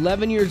 sir.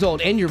 11 years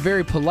old, and you're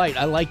very polite.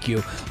 I like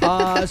you.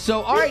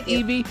 So, all right,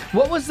 Evie,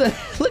 what was the...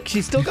 Look,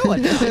 she's still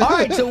going. All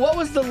right, so what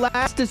was the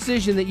last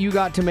decision that you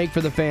got to make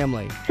for the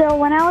family? So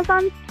when I was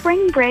on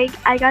spring break,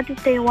 I got to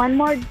stay one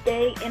more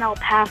day in El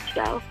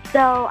Paso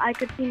so I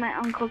could see my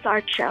uncle's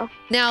art show.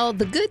 Now,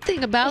 the good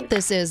thing about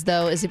this is,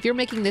 though, is if you're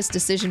making this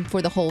decision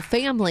for the whole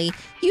family,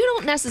 you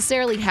don't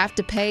necessarily have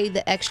to pay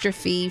the extra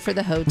fee for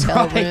the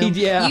hotel room.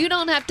 Yeah. You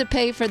don't have to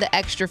pay for the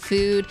extra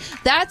food.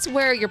 That's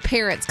where your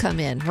parents come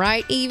in,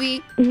 right,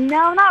 Evie?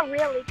 No, not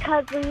really,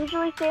 because we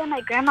usually stay at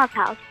my grandma's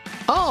house.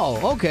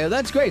 Oh, okay,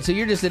 that's great. So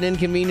you're just an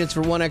inconvenience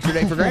for one extra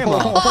day for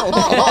Grandma.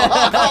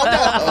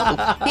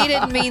 He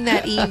didn't mean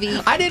that, Evie.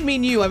 I didn't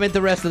mean you. I meant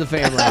the rest of the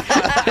family.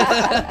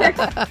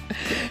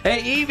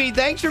 Hey, Evie,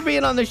 thanks for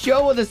being on the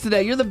show with us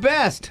today. You're the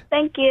best.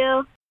 Thank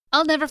you.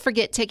 I'll never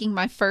forget taking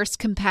my first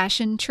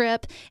Compassion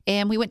trip,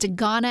 and we went to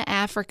Ghana,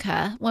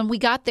 Africa. When we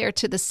got there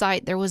to the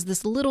site, there was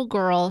this little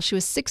girl. She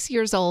was 6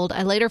 years old.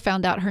 I later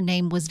found out her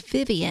name was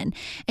Vivian,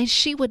 and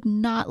she would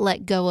not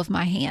let go of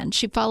my hand.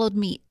 She followed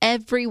me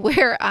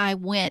everywhere I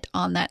went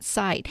on that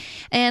site.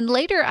 And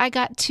later, I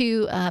got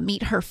to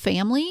meet her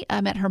family.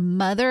 I met her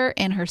mother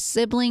and her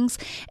siblings,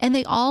 and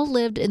they all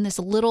lived in this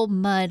little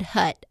mud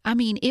hut. I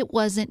mean, it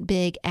wasn't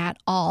big at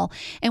all.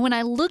 And when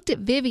I looked at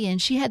Vivian,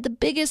 she had the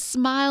biggest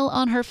smile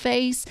on her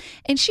face,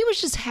 and she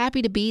was just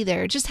happy to be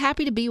there, just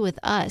happy to be with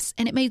us.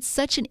 And it made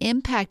such an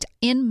impact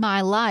in my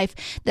life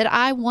that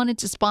I wanted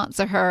to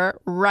sponsor her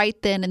right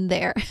then and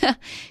there.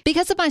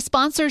 Because of my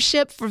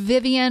sponsorship for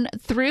Vivian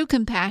through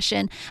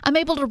Compassion, I'm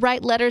able to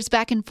write letters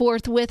back and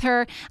forth with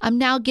her. I'm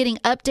now getting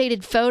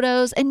updated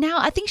photos, and now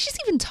I think she's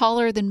even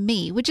taller than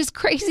me, which is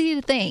crazy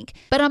to think.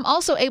 But I'm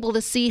also able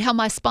to see how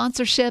my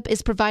sponsorship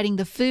is providing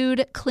the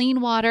food,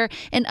 clean water,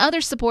 and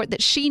other support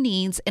that she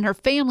needs and her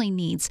family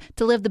needs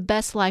to live the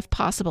best life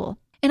possible.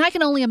 And I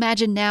can only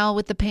imagine now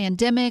with the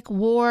pandemic,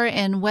 war,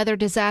 and weather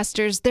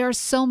disasters, there are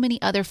so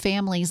many other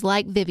families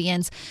like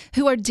Vivian's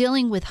who are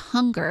dealing with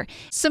hunger.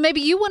 So maybe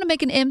you want to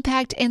make an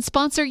impact and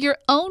sponsor your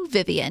own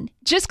Vivian.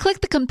 Just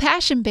click the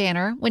Compassion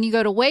banner when you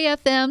go to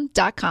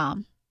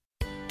wayfm.com.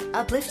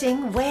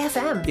 Uplifting Way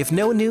FM. If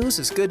no news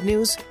is good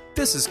news,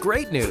 this is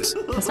great news.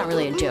 That's not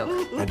really a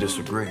joke. I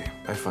disagree.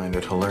 I find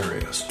it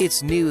hilarious.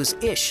 It's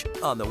news-ish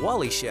on The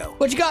Wally Show.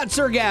 What you got,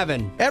 Sir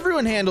Gavin?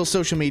 Everyone handles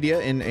social media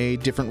in a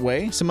different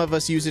way. Some of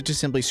us use it to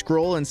simply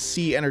scroll and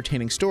see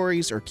entertaining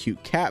stories or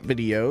cute cat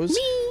videos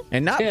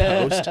and not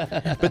post.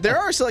 But there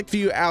are a select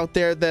few out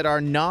there that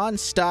are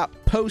non-stop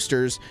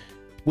posters,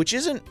 which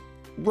isn't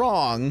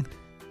wrong.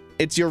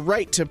 It's your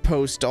right to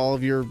post all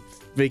of your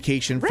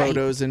vacation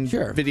photos and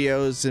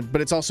videos,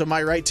 but it's also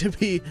my right to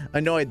be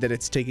annoyed that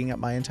it's taking up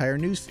my entire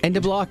news feed. And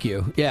to block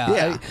you.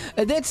 Yeah.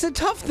 That's a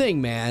tough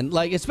thing, man.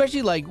 Like,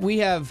 especially like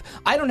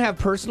I don't have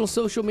personal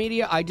social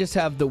media. I just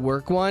have the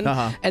work one.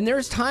 And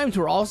there's times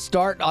where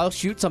I'll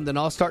shoot something,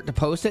 I'll start to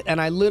post it, and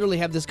I literally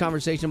have this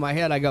conversation in my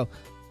head. I go,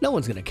 no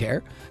one's going to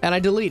care. And I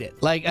delete it.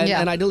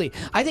 And I delete.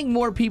 I think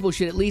more people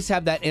should at least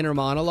have that inner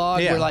monologue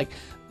where like,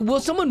 will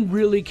someone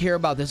really care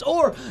about this?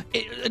 Or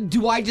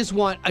do I just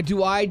want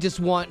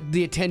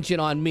the attention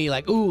on me?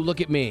 Like, ooh, look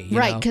at me.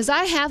 Right, because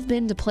I have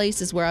been to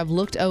places where I've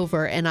looked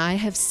over and I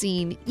have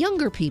seen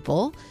younger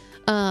people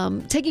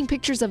taking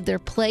pictures of their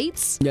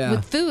plates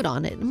with food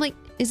on it. I'm like,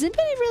 is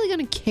anybody really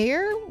going to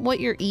care what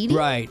you're eating?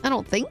 Right. I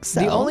don't think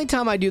so. The only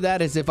time I do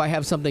that is if I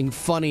have something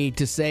funny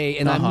to say,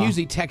 and I'm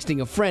usually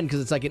texting a friend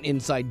because it's like an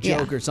inside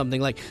joke or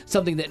something, like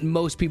something that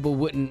most people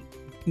wouldn't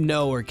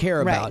know or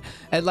care about.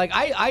 And like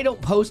I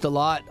don't post a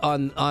lot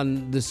on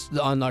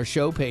our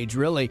show page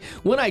really.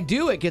 When I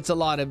do, it gets a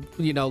lot of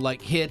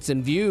like hits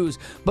and views,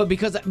 but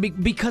because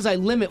I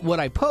limit what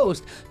I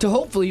post to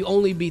hopefully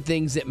only be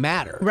things that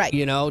matter. Right.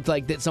 It's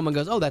like that someone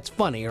goes, oh, that's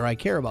funny, or I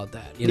care about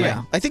that.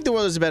 Yeah. I think the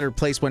world is a better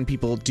place when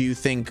people do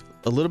think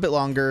a little bit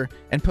longer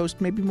and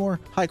post maybe more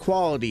high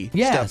quality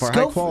stuff or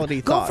high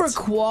quality thoughts. Go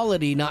for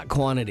quality, not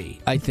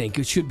quantity. I think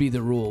it should be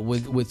the rule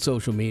with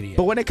social media.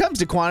 But when it comes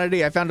to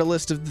quantity, I found a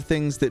list of the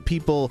things that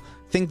people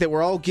think that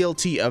we're all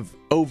guilty of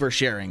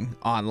oversharing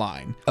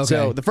online. Okay.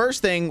 So the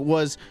first thing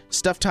was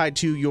stuff tied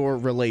to your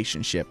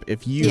relationship.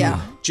 If you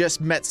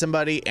just met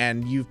somebody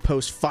and you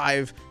post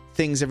 5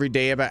 things every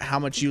day about how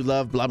much you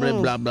love blah blah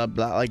blah blah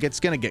blah, like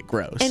it's gonna get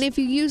gross. And if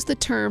you use the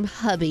term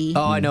hubby,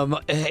 I know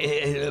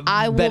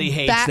I will Betty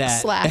hates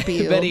that. Backslap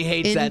you. Betty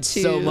hates that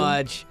so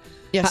much.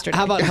 Yesterday.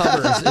 How about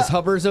Hubbers? Is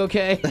Hubbers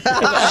okay?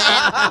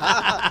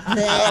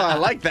 I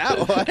like that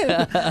one.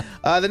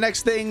 The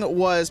next thing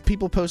was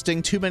people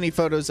posting too many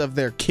photos of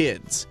their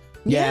kids.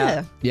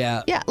 Yeah.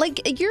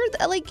 Like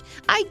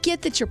I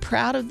get that you're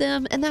proud of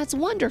them, and that's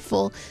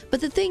wonderful.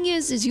 But the thing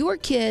is your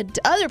kid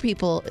to other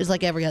people is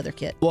like every other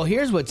kid. Well,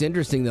 here's what's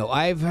interesting though.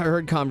 I've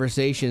heard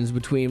conversations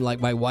between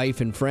like my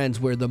wife and friends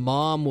where the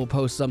mom will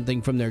post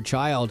something from their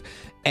child,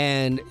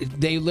 and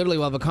they literally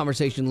will have a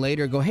conversation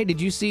later, go, hey,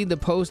 did you see the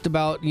post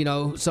about,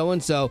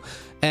 so-and-so?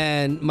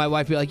 And my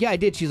wife will be like, yeah, I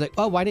did. She's like,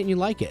 oh, why didn't you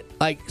like it?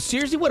 Like,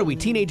 seriously, what are we,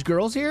 teenage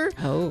girls here?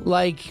 Oh.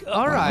 Like,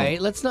 all right,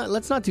 let's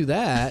not do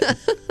that.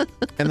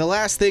 And the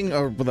last thing,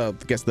 or I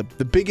guess the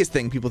biggest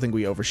thing people think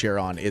we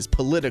overshare on is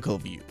political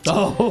views.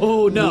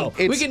 Oh, no.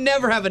 We can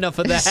never have enough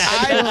of that.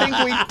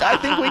 I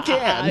think we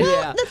can.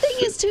 Well, the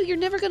thing is, too, you're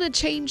never going to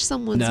change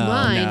someone's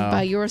mind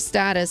by your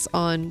status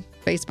on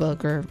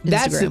Facebook or Instagram.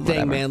 That's the thing,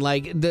 whatever. man.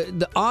 Like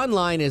the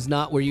online is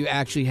not where you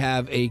actually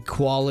have a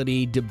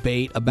quality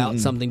debate about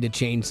something to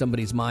change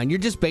somebody's mind. You're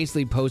just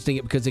basically posting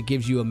it because it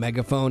gives you a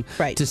megaphone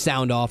to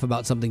sound off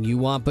about something you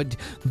want. But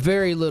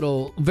very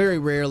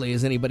rarely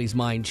is anybody's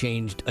mind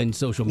changed in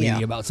social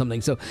media about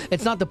something. So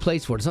it's not the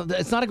place for it.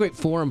 It's not a great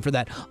forum for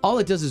that. All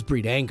it does is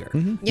breed anger.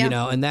 You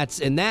know, and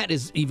that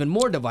is even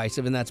more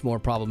divisive, and that's more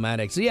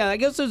problematic. So yeah, I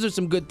guess those are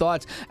some good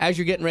thoughts as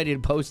you're getting ready to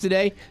post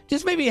today.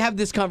 Just maybe have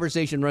this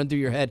conversation run through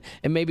your head,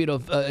 and maybe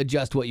it'll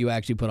adjust what you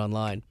actually put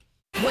online.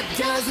 What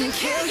doesn't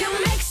kill you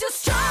makes you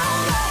stronger.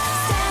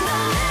 Stand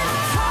a little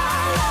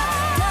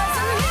taller.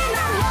 Doesn't mean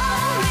I'm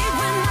lonely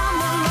when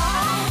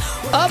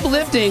I'm alone.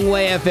 Uplifting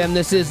Way FM.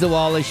 This is the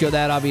Wally Show.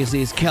 That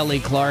obviously is Kelly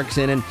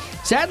Clarkson, and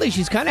sadly,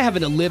 she's kind of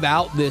having to live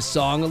out this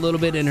song a little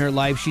bit in her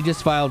life. She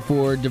just filed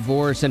for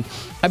divorce, and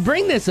I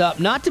bring this up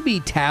not to be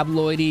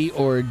tabloidy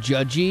or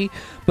judgy,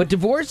 but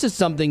divorce is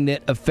something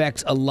that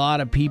affects a lot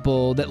of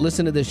people that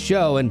listen to this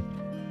show, and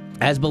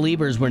as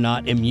believers, we're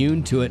not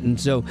immune to it.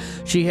 And so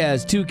she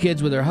has 2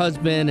 kids with her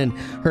husband, and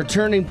her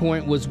turning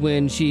point was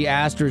when she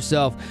asked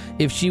herself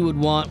if she would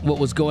want what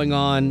was going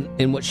on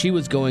and what she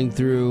was going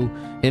through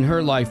in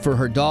her life for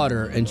her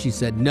daughter, and she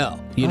said no,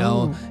 you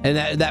know,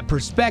 and that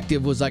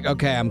perspective was like,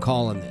 okay, I'm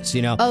calling this,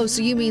 you know. Oh,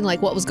 so you mean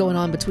like what was going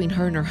on between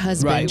her and her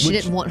husband? Right, She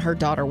didn't want her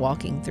daughter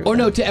walking through or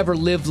that. no, to ever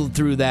live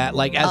through that,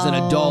 like as an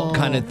adult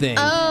kind of thing.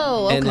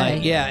 Oh, okay. And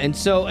like, yeah, and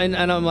so, and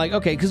I'm like,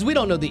 okay, because we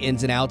don't know the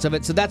ins and outs of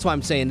it, so that's why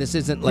I'm saying this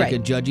isn't like a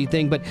judgy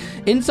thing, but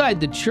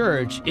inside the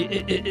church,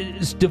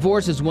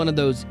 divorce is one of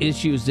those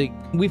issues that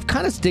we've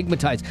kind of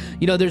stigmatized.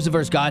 You know, there's the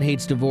verse, God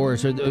hates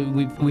divorce, or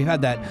we've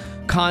had that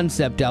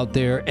concept out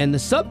there, and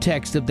the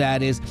subtext of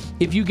that is,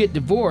 if you get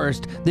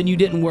divorced, then you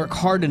didn't work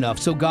hard enough,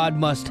 so God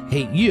must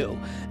hate you.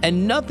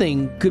 And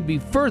nothing could be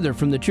further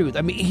from the truth.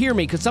 I mean, hear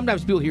me, because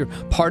sometimes people hear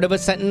part of a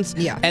sentence,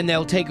 and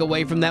they'll take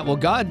away from that. Well,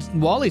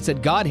 Wally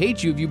said, God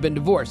hates you if you've been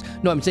divorced.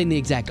 No, I'm saying the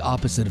exact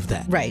opposite of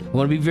that. Right. I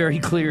want to be very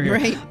clear here.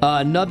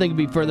 Right. Nothing could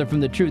be further from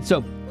the truth.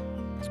 So,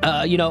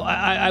 you know,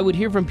 I would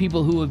hear from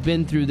people who have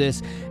been through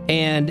this,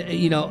 and,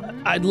 you know,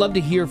 I'd love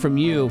to hear from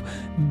you,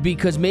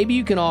 because maybe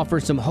you can offer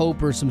some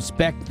hope or some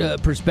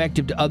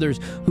perspective to others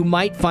who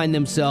might find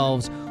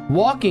themselves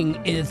walking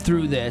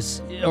through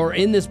this or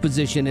in this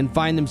position and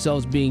find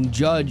themselves being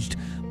judged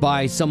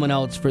by someone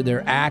else for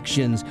their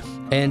actions.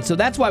 And so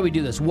that's why we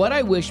do this. What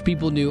I wish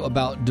people knew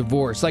about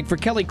divorce. Like for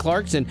Kelly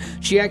Clarkson,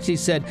 she actually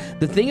said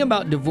the thing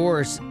about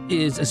divorce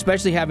is,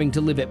 especially having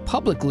to live it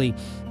publicly,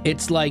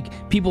 it's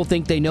like people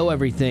think they know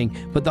everything,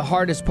 but the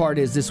hardest part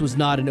is this was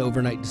not an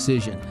overnight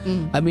decision.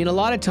 I mean, a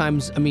lot of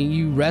times, I mean,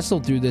 you wrestle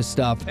through this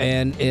stuff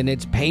and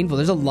it's painful.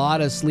 There's a lot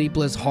of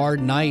sleepless,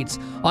 hard nights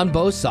on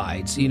both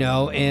sides, you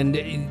know, and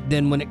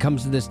then when it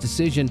comes to this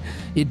decision,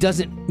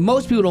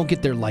 most people don't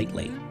get there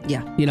lightly.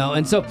 Yeah. You know,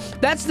 and so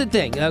that's the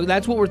thing.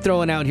 That's what we're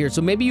throwing out here.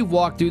 So maybe you've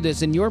walked through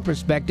this, and your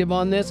perspective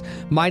on this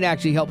might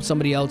actually help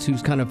somebody else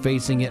who's kind of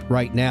facing it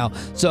right now.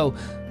 So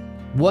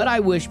what I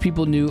wish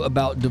people knew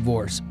about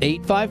divorce,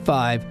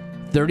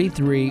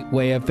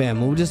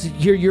 855-33-WAY-FM. We'll just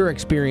hear your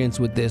experience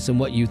with this and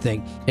what you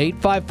think.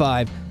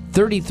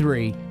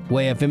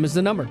 855-33-WAY-FM is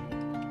the number.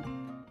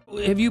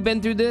 Have you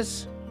been through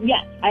this?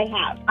 Yes, I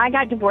have. I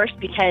got divorced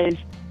because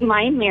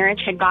my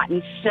marriage had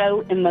gotten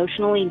so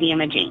emotionally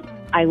damaging.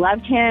 I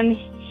loved him,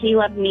 he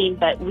loved me,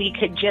 but we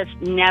could just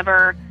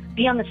never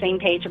be on the same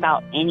page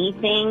about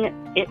anything,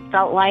 it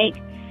felt like.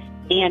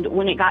 And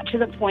when it got to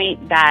the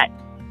point that,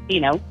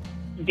 you know,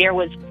 there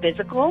was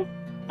physical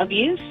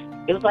abuse,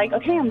 it was like,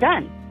 okay, I'm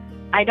done.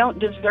 I don't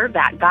deserve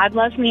that. God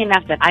loves me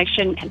enough that I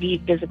shouldn't be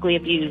physically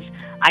abused.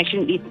 I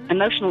shouldn't be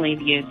emotionally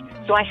abused.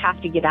 So I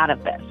have to get out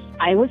of this.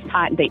 I was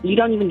taught that you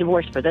don't even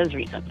divorce for those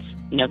reasons.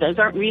 You know, those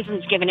aren't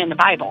reasons given in the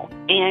Bible.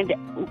 And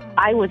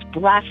I was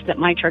blessed that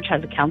my church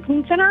has a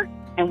counseling center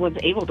and was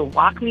able to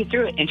walk me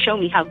through it and show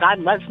me how God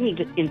loves me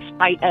in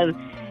spite of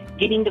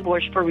getting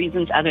divorced for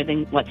reasons other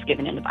than what's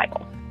given in the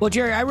Bible. Well,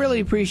 Jerry, I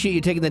really appreciate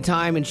you taking the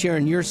time and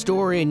sharing your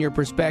story and your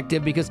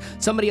perspective, because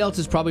somebody else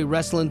is probably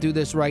wrestling through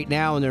this right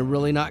now and they're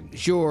really not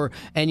sure,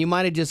 and you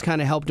might have just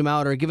kind of helped them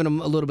out or given them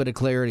a little bit of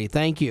clarity.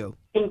 Thank you.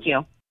 Thank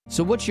you.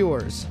 So what's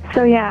yours?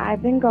 So yeah,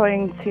 I've been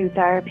going to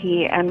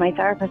therapy, and my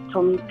therapist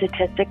told me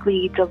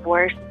statistically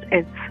divorce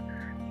is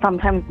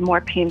sometimes more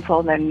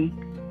painful than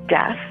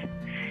death.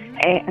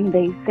 And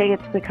they say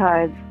it's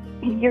because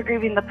you're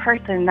grieving the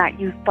person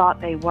that you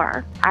thought they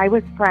were. I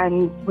was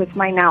friends with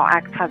my now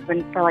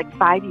ex-husband for like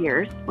 5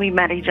 years. We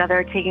met each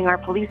other taking our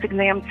police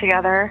exams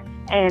together,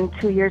 and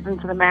 2 years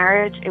into the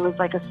marriage, it was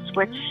like a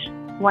switch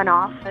went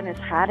off in his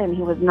head, and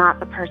he was not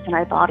the person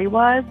I thought he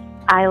was.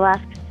 I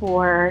left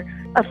for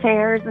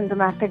affairs and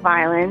domestic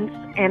violence,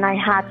 and I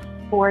had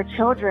 4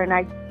 children.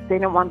 I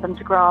didn't want them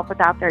to grow up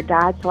without their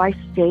dad, so I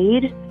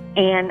stayed,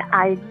 and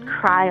I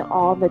cry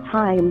all the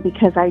time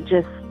because I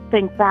just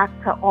think back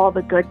to all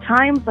the good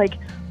times, like,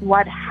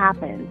 what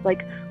happened?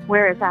 Like,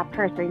 where is that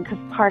person? Because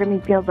part of me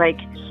feels like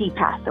he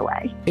passed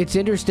away. It's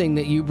interesting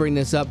that you bring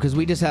this up because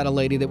we just had a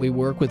lady that we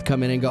work with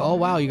come in and go, oh,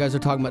 wow, you guys are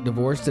talking about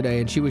divorce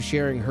today. And she was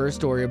sharing her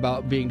story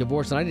about being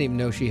divorced, and I didn't even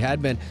know she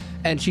had been.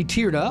 And she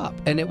teared up.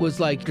 And it was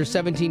like, you're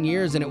 17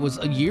 years, and it was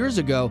years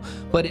ago.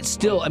 But it's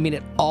still, I mean,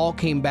 it all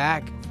came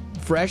back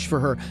fresh for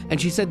her.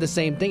 And she said the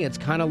same thing. It's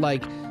kind of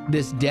like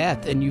this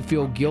death, and you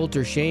feel guilt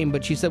or shame.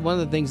 But she said one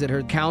of the things that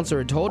her counselor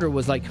had told her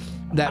was like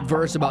that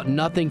verse about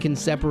nothing can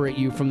separate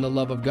you from the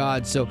love of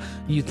God. So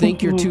you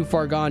think you're too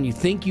far gone, you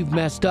think you've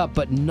messed up,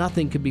 but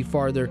nothing could be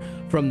farther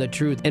from the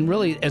truth. And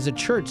really, as a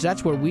church,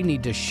 that's where we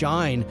need to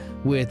shine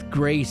with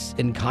grace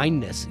and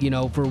kindness, you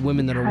know, for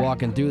women that are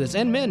walking through this,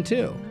 and men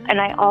too. And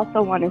I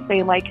also want to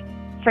say, like,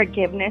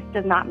 forgiveness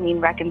does not mean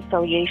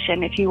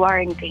reconciliation. If you are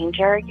in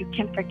danger, you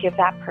can forgive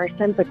that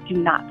person, but do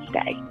not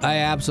stay. I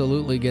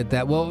absolutely get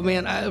that. Well,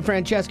 man,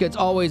 Francesca, it's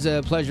always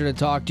a pleasure to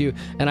talk to you,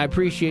 and I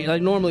appreciate,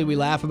 like, normally we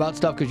laugh about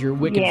stuff because you're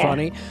wicked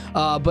funny,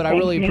 but I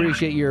really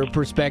appreciate your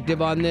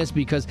perspective on this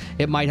because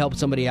it might help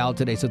somebody out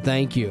today, so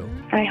thank you.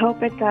 I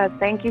hope it does.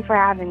 Thank you for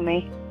having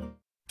me.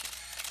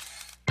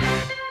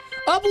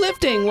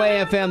 Uplifting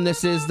Way FM,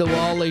 this is the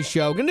Wally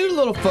Show. Gonna do a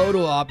little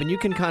photo op, and you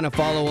can kind of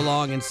follow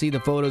along and see the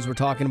photos we're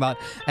talking about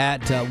at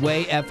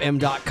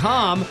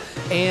wayfm.com.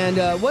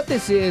 And what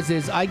this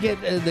is I get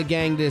the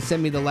gang to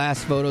send me the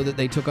last photo that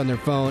they took on their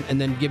phone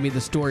and then give me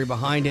the story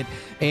behind it.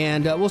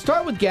 And we'll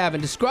start with Gavin.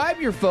 Describe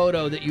your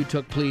photo that you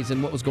took, please,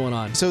 and what was going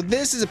on. So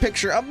this is a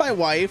picture of my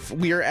wife.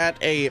 We are at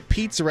a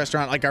pizza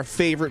restaurant, like our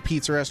favorite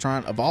pizza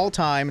restaurant of all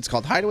time. It's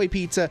called Hideaway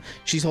Pizza.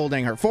 She's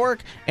holding her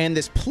fork and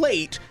this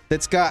plate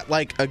that's got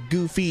like a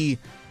goofy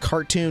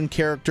cartoon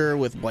character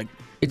with like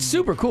it's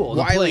super cool.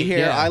 Wily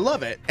hair. Yeah. I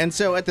love it. And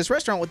so at this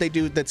restaurant, what they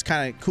do that's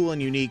kind of cool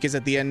and unique is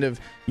at the end of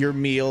your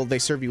meal, they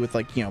serve you with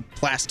like, you know,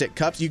 plastic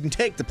cups. You can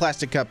take the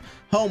plastic cup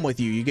home with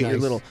you. You get your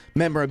little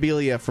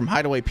memorabilia from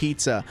Hideaway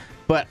Pizza.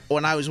 But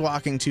when I was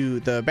walking to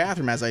the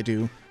bathroom, as I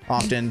do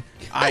often,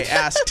 I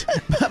asked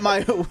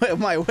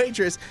my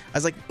waitress, I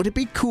was like, would it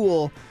be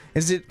cool?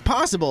 Is it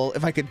possible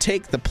if I could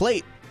take the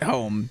plate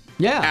home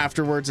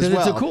afterwards as well?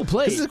 It's a cool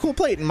plate. This is a cool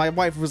plate. And my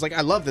wife was like,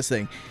 I love this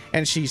thing.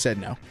 And she said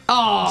no.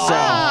 Oh, so,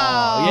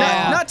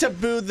 yeah. Not to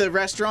boo the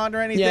restaurant or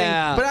anything,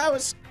 but I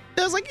was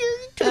like, you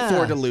can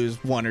afford to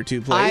lose one or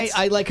two plates.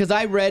 I like, because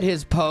I read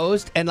his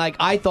post, and like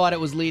I thought it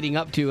was leading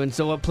up to, and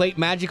so a plate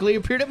magically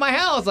appeared at my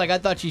house. Like I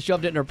thought she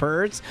shoved it in her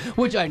purse,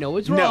 which I know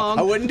is wrong.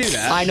 No, I wouldn't do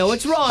that. I know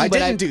it's wrong. I but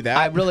didn't do that.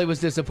 I really was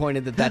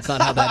disappointed that that's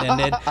not how that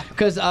ended.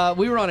 Because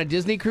we were on a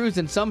Disney cruise,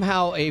 and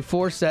somehow a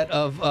 4-set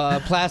of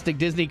plastic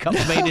Disney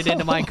cups made it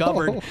into my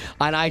cupboard,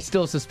 and I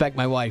still suspect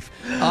my wife.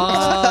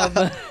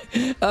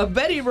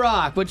 Betty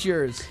Rock, what's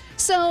yours?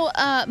 So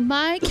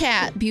my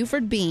cat,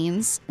 Buford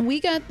Beans, we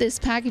got this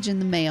package in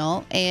the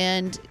mail,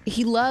 and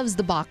he loves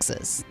the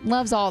boxes,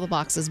 loves all the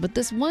boxes. But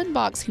this one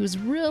box he was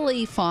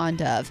really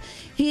fond of.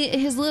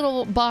 His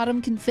little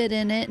bottom can fit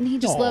in it, and he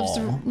just loves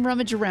to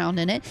rummage around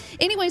in it.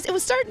 Anyways, it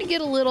was starting to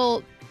get a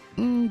little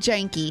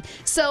janky.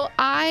 So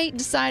I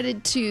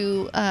decided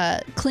to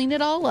clean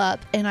it all up,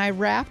 and I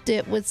wrapped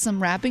it with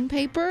some wrapping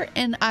paper,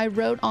 and I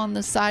wrote on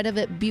the side of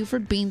it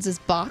Buford Beans'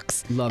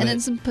 box. Love and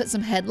it. then put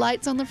some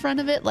headlights on the front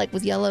of it, like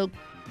with yellow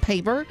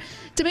paper,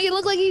 to make it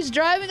look like he's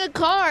driving a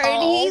car,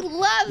 and he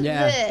loves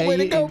it. Way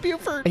to go,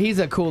 Buford. He's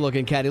a cool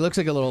looking cat. He looks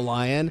like a little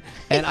lion,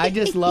 and I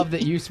just love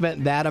that you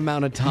spent that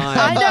amount of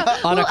time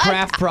on a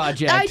craft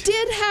project. I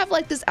did have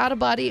like this out of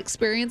body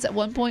experience at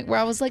one point where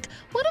I was like,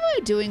 what am I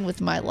doing with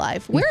my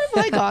life? Where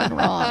have I gone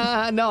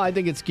wrong? No, I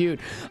think it's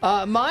cute.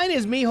 Mine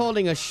is me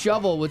holding a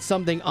shovel with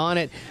something on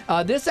it.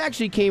 This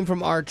actually came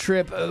from our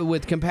trip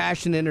with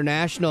Compassion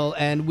International,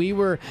 and we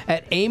were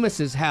at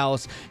Amos's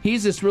house.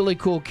 He's this really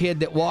cool kid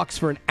that walks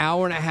for an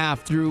hour and a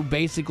half through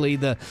basically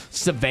the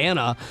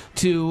savannah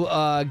to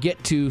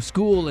get to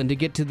school and to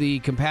get to the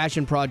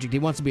Compassion Project. He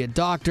wants to be a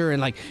doctor, and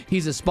like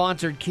he's a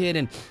sponsored kid,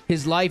 and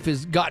his life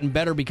has gotten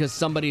better because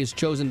somebody has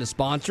chosen to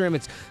sponsor him.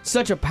 It's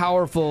such a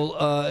powerful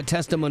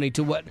testimony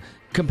to what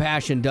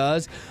Compassion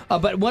does.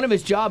 But one of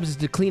his jobs is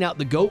to clean out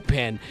the goat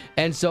pen,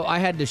 and so I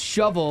had to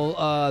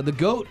shovel the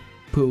goat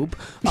poop,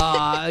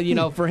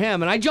 for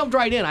him. And I jumped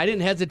right in. I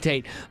didn't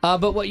hesitate.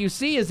 But what you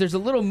see is there's a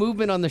little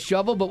movement on the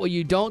shovel, but what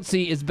you don't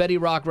see is Betty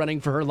Rock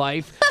running for her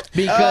life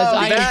because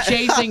I am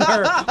chasing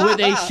her with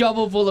a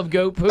shovel full of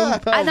goat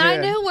poop. And I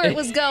knew where it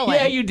was going.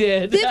 Yeah, you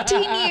did.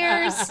 15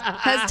 years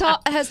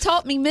has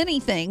taught me many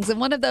things. And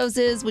one of those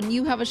is when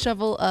you have a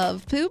shovel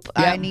of poop,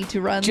 I need to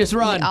run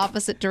the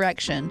opposite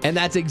direction. And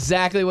that's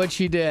exactly what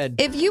she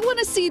did. If you want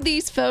to see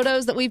these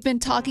photos that we've been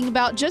talking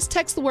about, just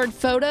text the word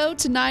photo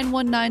to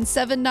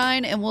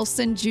 91979 and we'll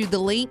send you the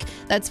link.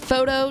 That's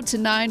photo to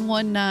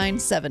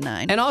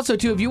 91979. And also,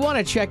 too, if you want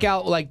to check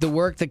out like the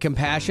work that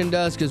Compassion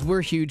does, because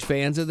we're huge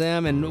fans of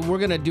them, and we're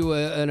going to do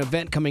an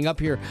event coming up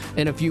here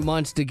in a few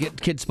months to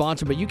get kids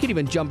sponsored, but you can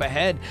even jump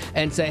ahead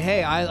and say,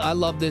 hey, I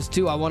love this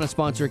too. I want to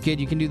sponsor a kid.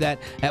 You can do that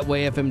at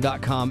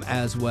wayfm.com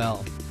as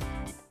well.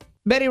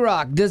 Betty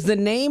Rock, does the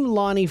name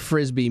Lonnie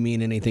Frisbee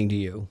mean anything to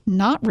you?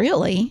 Not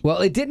really. Well,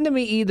 it didn't to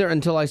me either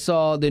until I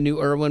saw the new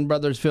Irwin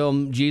Brothers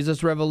film,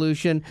 Jesus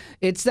Revolution.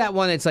 It's that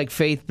one that's like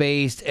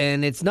faith-based,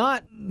 and it's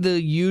not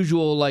the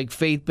usual like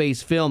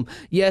faith-based film.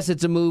 Yes,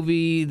 it's a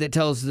movie that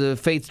tells the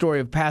faith story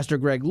of Pastor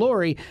Greg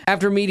Laurie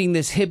after meeting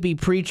this hippie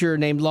preacher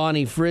named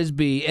Lonnie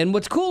Frisbee. And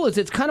what's cool is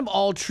it's kind of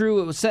all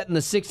true. It was set in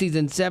the 60s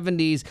and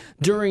 70s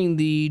during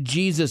the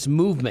Jesus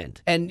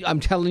movement. And I'm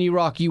telling you,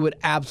 Rock, you would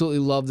absolutely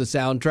love the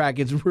soundtrack.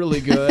 It's really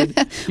good.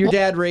 Your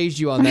dad raised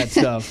you on that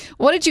stuff.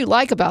 What did you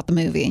like about the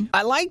movie?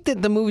 I like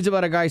that the movie's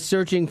about a guy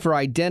searching for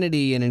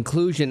identity and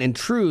inclusion and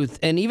truth.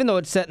 And even though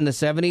it's set in the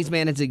 70s,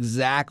 man, it's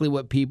exactly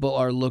what people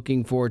are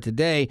looking for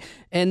today.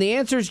 And the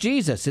answer is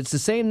Jesus. It's the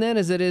same then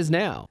as it is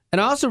now. And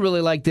I also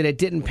really liked that it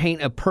didn't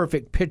paint a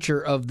perfect picture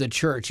of the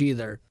church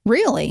either.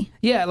 Really?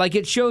 Yeah, like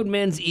it showed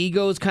men's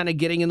egos kind of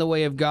getting in the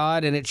way of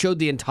God, and it showed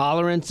the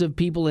intolerance of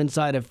people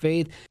inside of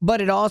faith. But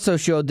it also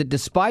showed that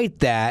despite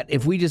that,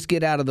 if we just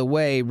get out of the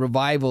way,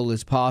 revival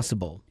is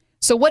possible.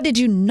 So what did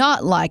you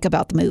not like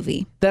about the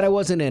movie? That I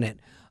wasn't in it.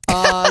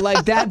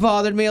 Like that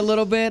bothered me a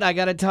little bit. I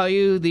got to tell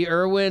you, the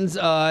Irwins,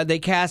 they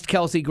cast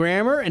Kelsey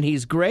Grammer, and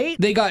he's great.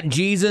 They got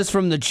Jesus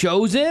from The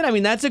Chosen. I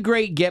mean, that's a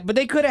great get, but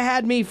they could have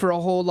had me for a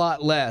whole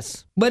lot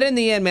less. But in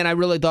the end, man, I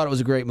really thought it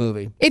was a great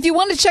movie. If you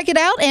want to check it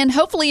out and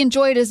hopefully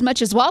enjoy it as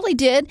much as Wally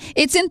did,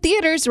 it's in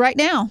theaters right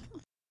now.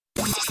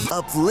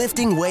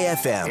 Uplifting Way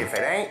FM. If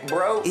it ain't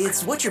broke,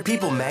 it's what your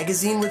People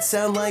magazine would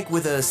sound like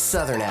with a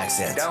southern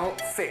accent. Don't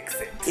fix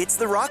it. It's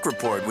the Rock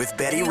Report with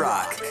Betty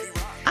Rock.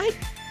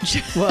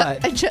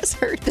 What? I just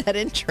heard that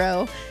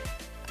intro.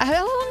 How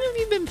long have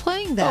you been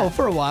playing that? Oh,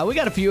 for a while. We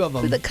got a few of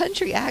them. With a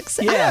country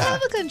accent? Yeah. I don't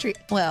have a country.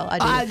 Well,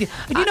 I do.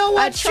 You know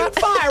what? Shoot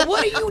fire.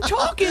 What are you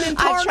talking in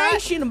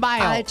tarnation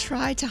about? I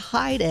try to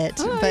hide it,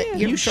 Oh, but yeah.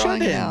 you're You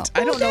drawing it shouldn't. out.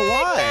 I don't know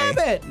why.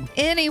 Damn it.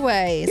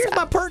 Anyways. Here's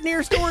my pert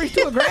near stories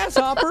to a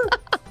grasshopper.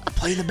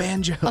 Play the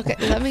banjo. Okay,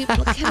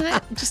 can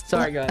I just...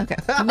 Sorry, go ahead. Okay.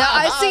 No,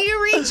 I see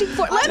you reaching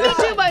for it. Let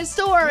me do my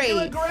story. You're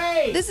doing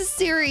great. This is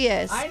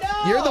serious. I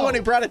know. You're the one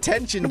who brought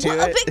attention to it.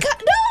 No,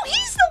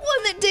 he's the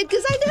one that did,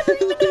 because I never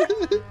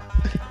even knew.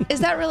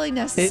 Is that really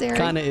necessary? It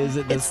kind of is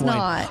at this point. It's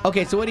not.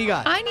 Okay, so what do you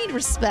got? I need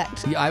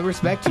respect. I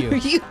respect you.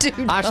 You do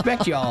not. I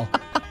respect y'all.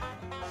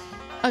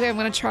 Okay, I'm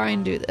going to try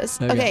and do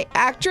this. Okay. Okay,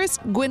 actress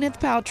Gwyneth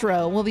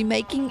Paltrow will be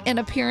making an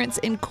appearance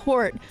in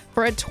court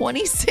for a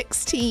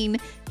 2016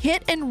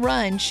 hit and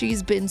run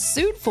she's been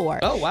sued for.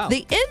 Oh, wow.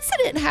 The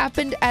incident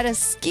happened at a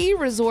ski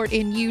resort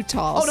in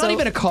Utah. Oh, not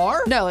even a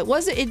car? No, it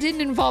wasn't. It didn't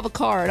involve a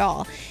car at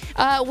all.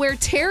 Where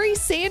Terry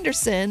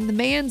Sanderson, the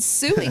man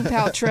suing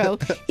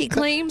Paltrow, he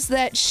claims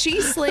that she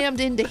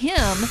slammed into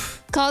him,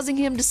 causing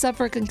him to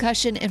suffer a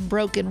concussion and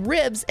broken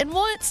ribs, and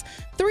wants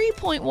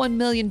 $3.1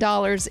 million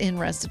in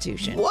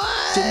restitution.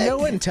 What? Did no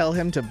one tell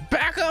him to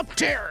back up,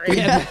 Terry?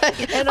 Yeah.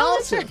 And Oh,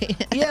 also, that's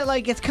right. yeah,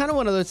 like it's kind of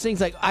one of those things.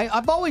 Like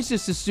I've always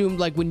just assumed,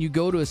 like when you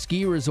go to a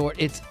ski resort,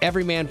 it's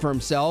every man for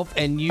himself,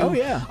 and you. Oh,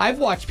 yeah. I've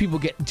watched people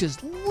get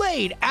just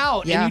laid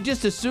out, Yeah. and you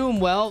just assume,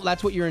 well,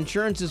 that's what your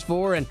insurance is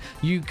for, and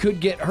you could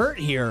get hurt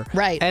here,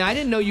 Right. And I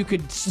didn't know you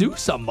could sue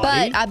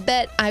somebody. But I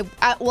bet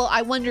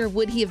I wonder,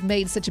 would he have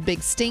made such a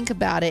big stink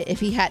about it if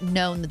he hadn't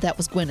known that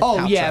was Gwyneth Oh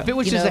Paltrow? yeah, if it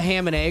was you just know? a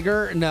ham and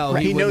egger, no,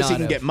 He would knows not he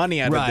can have. get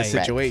money out of the Right.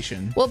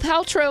 situation. Well,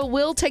 Paltrow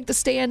will take the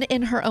stand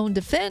in her own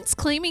defense,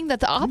 claiming that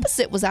the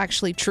opposite was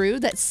actually true,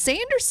 that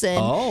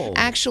Sanderson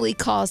actually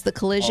caused the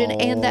collision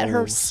and that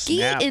her ski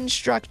snap.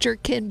 instructor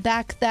can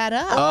back that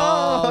up.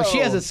 Oh, she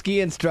has a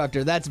ski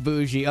instructor. That's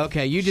bougie.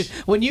 Okay, you just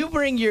when you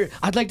bring your,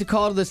 I'd like to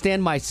call to the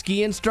stand my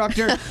ski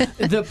instructor.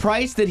 The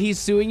price that he's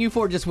suing you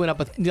for just went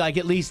up like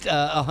at least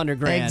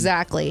 $100,000.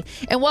 Exactly.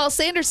 And while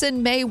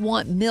Sanderson may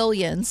want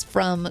millions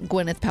from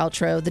Gwyneth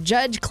Paltrow, the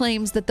judge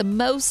claims that the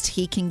most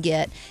he can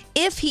get,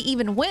 if he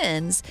even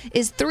wins,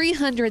 is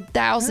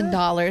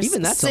 $300,000.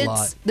 Even that's a since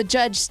lot. the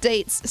judge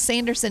states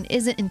Sanderson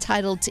isn't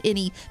entitled to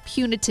any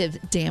punitive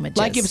damages.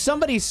 Like if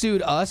somebody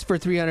sued us for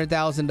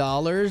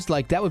 $300,000,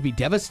 like that would be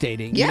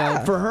devastating. Yeah. You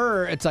know, for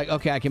her, it's like,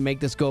 okay, I can make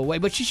this go away,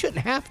 but she shouldn't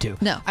have to.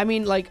 No. I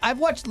mean, like I've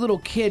watched little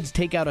kids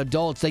take out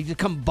adults. They just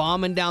come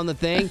bombing down the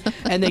thing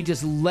and they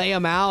just lay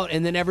them out,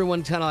 and then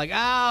everyone's kind of like,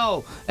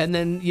 ow, and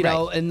then you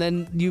know, and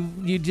then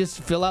you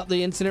just fill out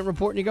the incident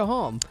report and you go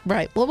home.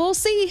 Right. Well, we'll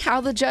see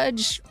how the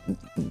judge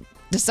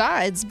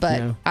decides, but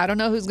Yeah. I don't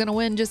know who's going to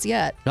win just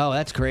yet. Oh,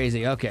 that's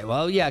crazy. Okay,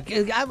 well, yeah,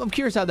 I'm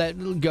curious how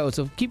that goes,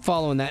 so keep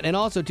following that. And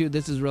also, too,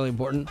 this is really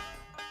important.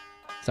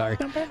 Sorry.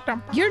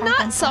 You're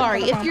not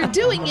sorry. If you're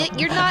doing it,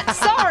 you're not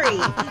sorry.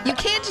 You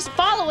can't just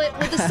follow it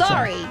with a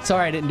sorry.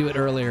 Sorry I didn't do it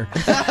earlier.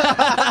 All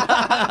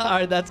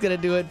right, that's going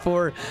to do it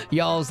for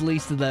y'all's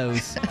least of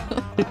those.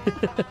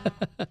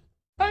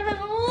 I'm in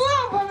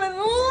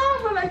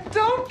love, and I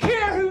don't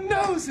care who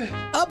knows it.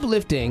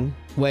 Uplifting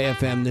Way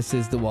FM, this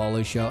is the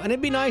Wally Show. And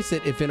it'd be nice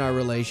if in our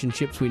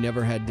relationships we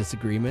never had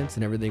disagreements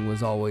and everything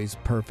was always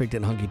perfect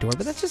and hunky-dory,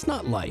 but that's just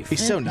not life.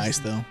 He's so nice,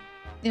 though.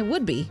 It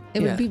would be.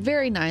 It would be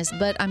very nice.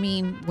 But, I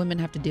mean, women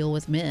have to deal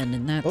with men,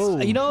 and that's...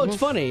 It's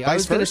funny. I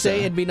was going to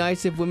say it'd be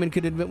nice if women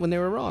could admit when they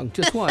were wrong,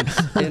 just once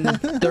in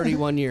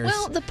 31 years.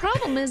 Well, the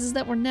problem is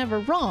that we're never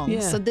wrong,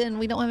 so then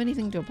we don't have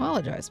anything to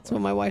apologize for. That's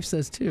what my wife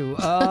says, too.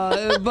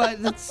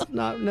 But that's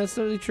not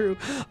necessarily true.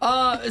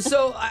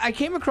 So I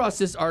came across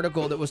this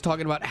article that was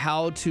talking about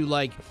how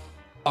to,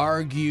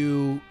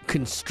 argue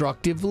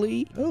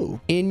constructively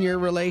in your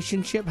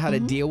relationship, how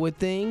to deal with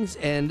things,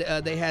 and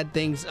they had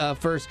things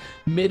first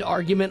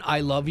mid-argument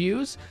I love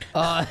yous.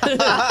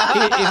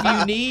 If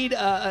you need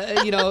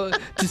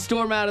to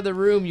storm out of the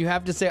room, you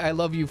have to say I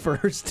love you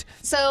first.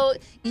 So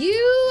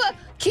you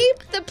keep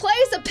the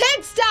place a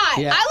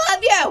pigsty. I love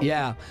you.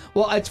 Yeah.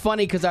 Well, it's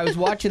funny because I was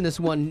watching this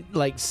one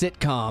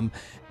sitcom,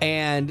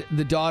 and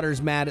the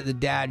daughter's mad at the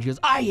dad. She goes,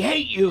 I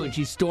hate you. And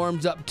she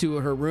storms up to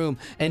her room,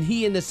 and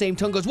he in the same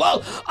tone goes,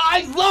 well,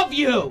 I love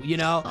you,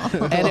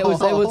 And it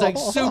was like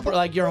super,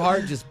 like your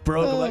heart just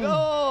broke. I'm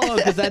like,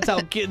 because that's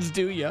how kids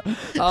do you.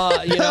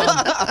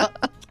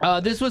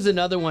 This was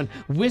another one.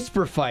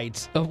 Whisper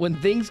fights. When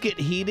things get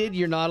heated,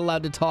 you're not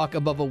allowed to talk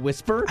above a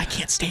whisper. I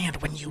can't stand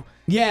when you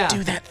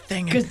do that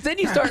thing. Because then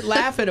you start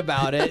laughing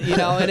about it,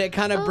 and it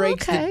kind of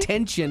breaks the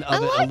tension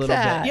of it a little bit.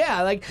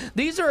 Yeah,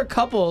 these are a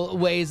couple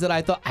ways that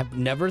I thought, I've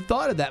never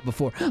thought of that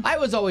before. I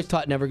was always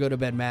taught never go to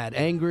bed mad,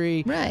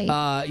 angry. Right.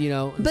 But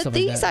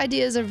these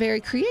ideas are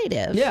very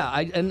creative. Yeah,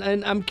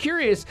 and I'm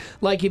curious,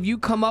 if you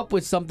come up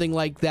with something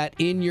like that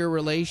in your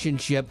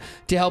relationship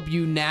to help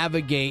you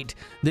navigate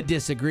the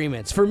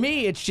disagreements. For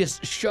me, it's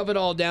just shove it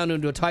all down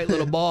into a tight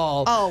little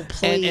ball. Oh,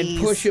 please. And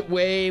push it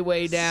way,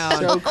 way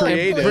down. So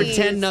creative. And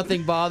pretend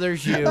nothing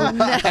bothers you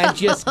and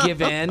just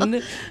give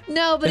in.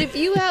 No, but if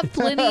you have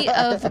plenty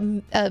of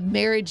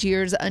marriage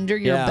years under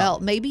your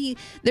belt, maybe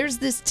there's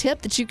this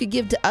tip that you could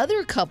give to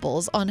other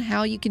couples on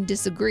how you can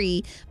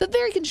disagree, but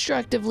very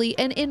constructively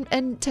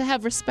and to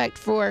have respect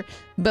for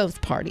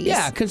both parties.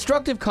 Yeah,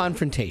 constructive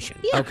confrontation.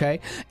 Yeah. Okay.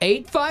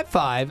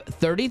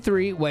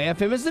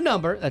 855-33-WAY-FM is the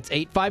number. That's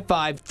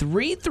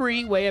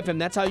 855-33-WAY-FM.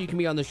 That's how you can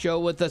be on the show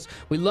with us.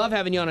 We love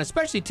having you on,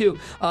 especially too.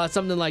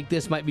 Something like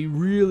this might be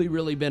really,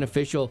 really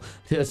beneficial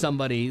to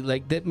somebody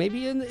that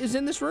maybe is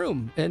in this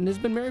room and has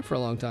been married for a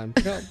long time.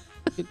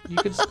 You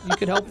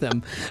could help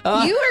them.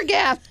 You or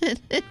Gavin?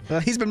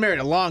 He's been married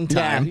a long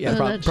time.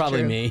 Yeah,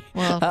 probably me.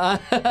 Well.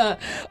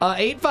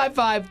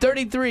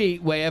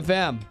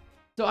 855-33-WAY-FM.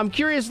 So I'm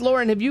curious,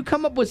 Lauren, have you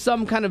come up with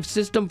some kind of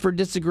system for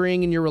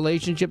disagreeing in your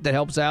relationship that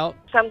helps out?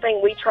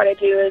 Something we try to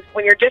do is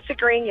when you're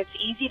disagreeing, it's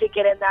easy to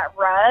get in that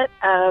rut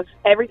of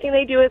everything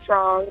they do is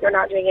wrong, they're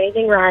not doing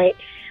anything right,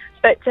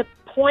 but to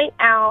point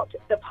out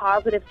the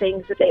positive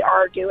things that they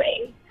are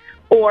doing.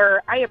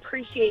 Or, I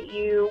appreciate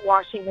you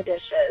washing the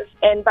dishes.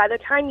 And by the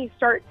time you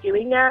start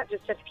doing that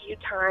just a few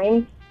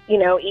times,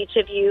 each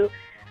of you,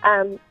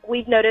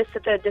 we've noticed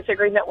that the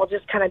disagreement will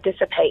just kind of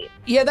dissipate.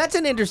 Yeah, that's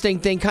an interesting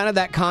thing, kind of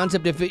that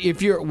concept.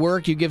 If you're at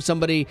work, you give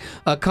somebody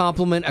a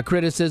compliment, a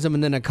criticism,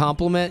 and then a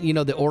compliment,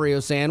 the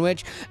Oreo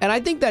sandwich. And I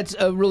think that's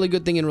a really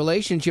good thing in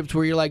relationships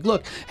where you're like,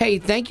 look, hey,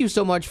 thank you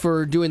so much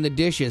for doing the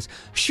dishes.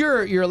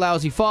 Sure, you're a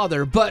lousy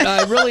father, but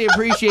I really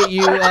appreciate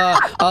you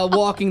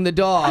walking the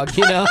dog,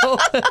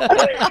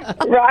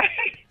 Right.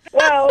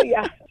 Well,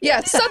 yeah.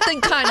 Yeah,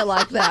 something kind of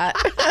like that.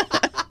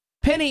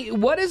 Penny,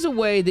 what is a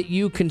way that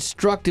you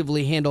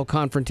constructively handle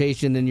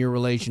confrontation in your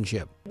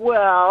relationship?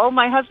 Well,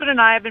 my husband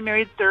and I have been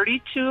married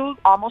 32,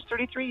 almost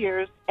 33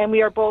 years, and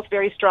we are both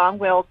very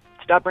strong-willed,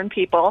 stubborn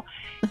people.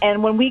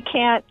 And when we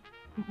can't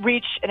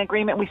reach an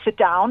agreement, we sit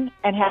down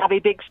and have a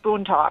big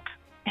spoon talk.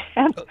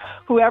 And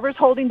whoever's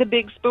holding the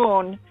big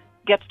spoon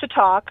gets to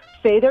talk,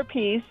 say their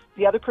piece.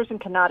 The other person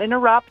cannot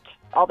interrupt.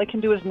 All they can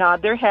do is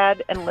nod their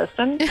head and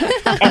listen.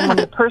 And when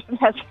the person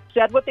has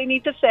said what they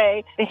need to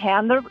say, they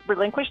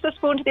relinquish the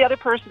spoon to the other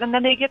person, and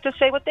then they get to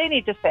say what they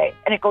need to say.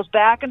 And it goes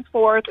back and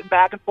forth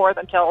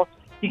until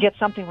you get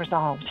something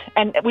resolved.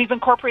 And we've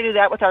incorporated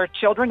that with our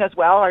children as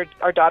well.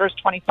 Our daughter's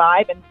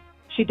 25, and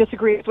she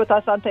disagrees with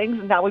us on things,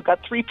 and now we've got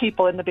 3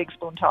 people in the big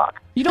spoon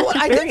talk. You know what?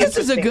 I think this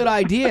is a good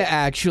idea,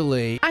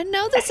 actually. I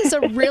know this is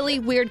a really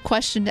weird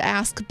question to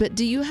ask, but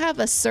do you have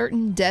a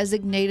certain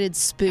designated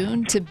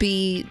spoon to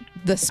be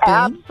the spoon?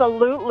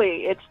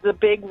 Absolutely. It's the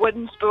big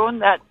wooden spoon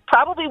that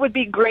probably would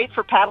be great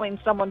for paddling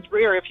someone's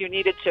rear if you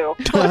needed to.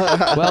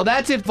 Well,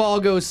 that's if all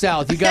goes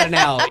south. You got an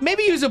out.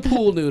 Maybe use a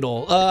pool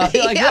noodle.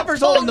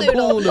 Whoever's holding the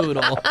pool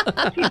noodle.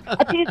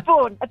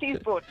 A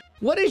teaspoon.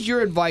 What is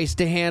your advice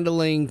to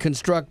handling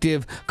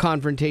constructive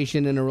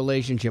confrontation in a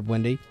relationship,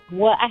 Wendy?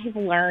 What I have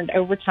learned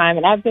over time,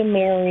 and I've been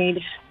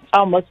married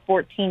almost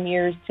 14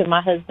 years to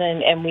my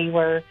husband, and we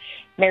were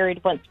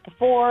married once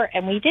before,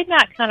 and we did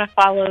not kind of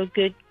follow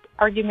good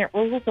argument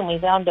rules, and we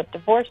wound up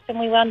divorced, and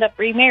we wound up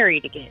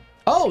remarried again.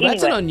 Oh,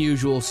 that's an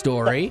unusual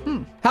story.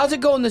 How's it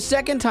going the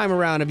second time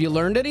around? Have you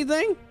learned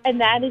anything? And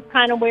that is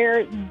kind of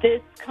where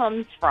this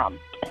comes from.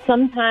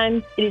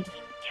 Sometimes it is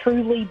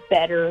truly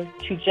better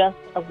to just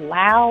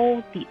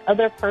allow the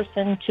other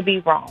person to be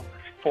wrong.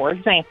 For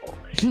example,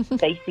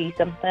 they see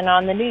something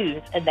on the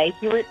news and they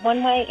hear it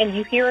one way and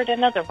you hear it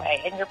another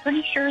way, and you're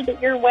pretty sure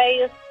that your way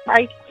is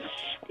right.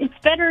 It's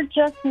better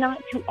just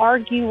not to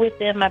argue with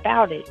them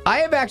about it. I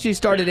have actually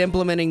started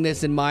implementing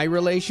this in my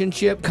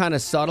relationship kind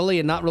of subtly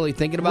and not really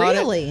thinking about it.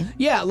 Really?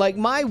 Yeah, like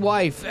my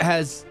wife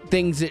has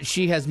things that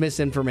she has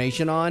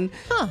misinformation on,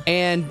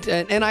 and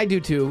I do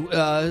too.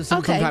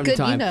 From time to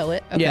time. You know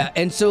it. Okay. Yeah,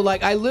 and so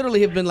like I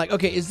literally have been like,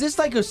 okay, is this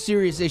like a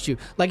serious issue?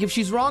 Like if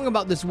she's wrong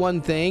about this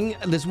one thing,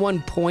 this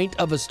one point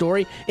of a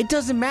story, it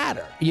doesn't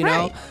matter, you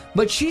know.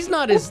 But she's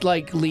not as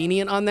like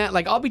lenient on that.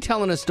 Like I'll be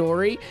telling a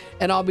story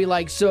and I'll be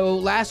like, so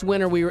last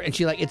winter we were, and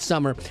she's like, it's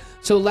summer.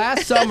 So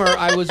last summer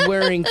I was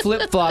wearing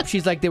flip-flops.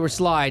 She's like, they were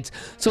slides.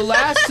 So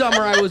last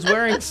summer I was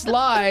wearing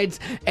slides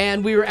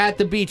and we were at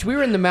the beach. We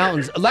were in the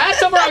mountains. Last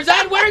summer I was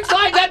wearing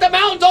slides at the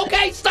mountains.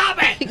 Okay, stop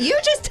it. You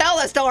just tell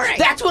a story.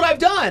 That's what I've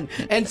done.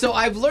 And so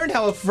I've learned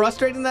how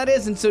frustrating that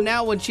is. And so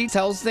now when she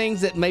tells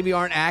things that maybe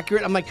aren't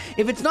accurate, I'm like,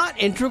 if it's not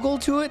integral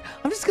to it,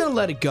 I'm just going to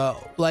let it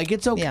go. Like,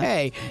 it's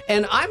okay. Yeah.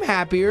 And I'm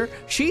happier.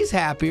 She's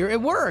happier.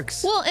 It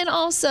works. Well, and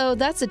also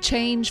that's a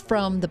change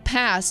from the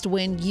past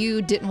when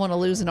you didn't want to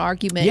lose an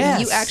argument. Yes.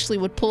 And you actually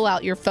would pull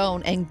out your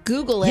phone and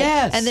Google it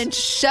and then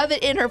shove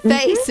it in her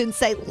face and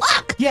say,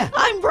 look,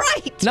 I'm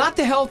right. Not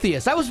the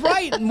healthiest. I was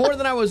right more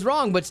than I was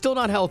wrong, but still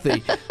not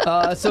healthy.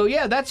 So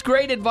yeah, that's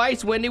great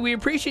advice, Wendy. We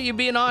appreciate you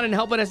being on and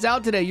helping us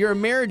out today. You're a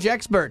marriage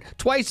expert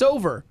twice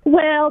over.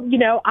 Well,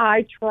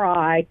 I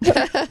try.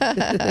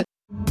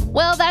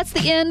 Well, that's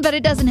the end, but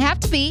it doesn't have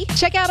to be.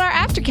 Check out our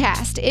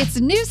Aftercast.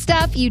 It's new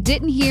stuff you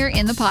didn't hear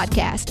in the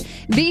podcast.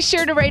 Be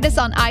sure to rate us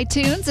on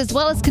iTunes, as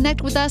well as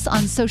connect with us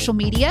on social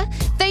media,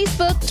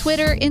 Facebook,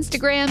 Twitter,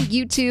 Instagram,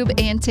 YouTube,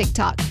 and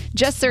TikTok.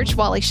 Just search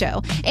Wally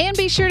Show. And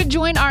be sure to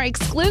join our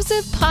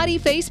exclusive Potty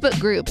Facebook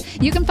group.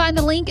 You can find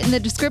the link in the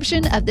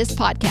description of this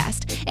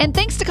podcast. And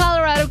thanks to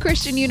Colorado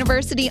Christian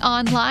University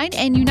Online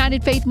and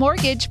United Faith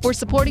Mortgage for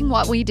supporting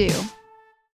what we do.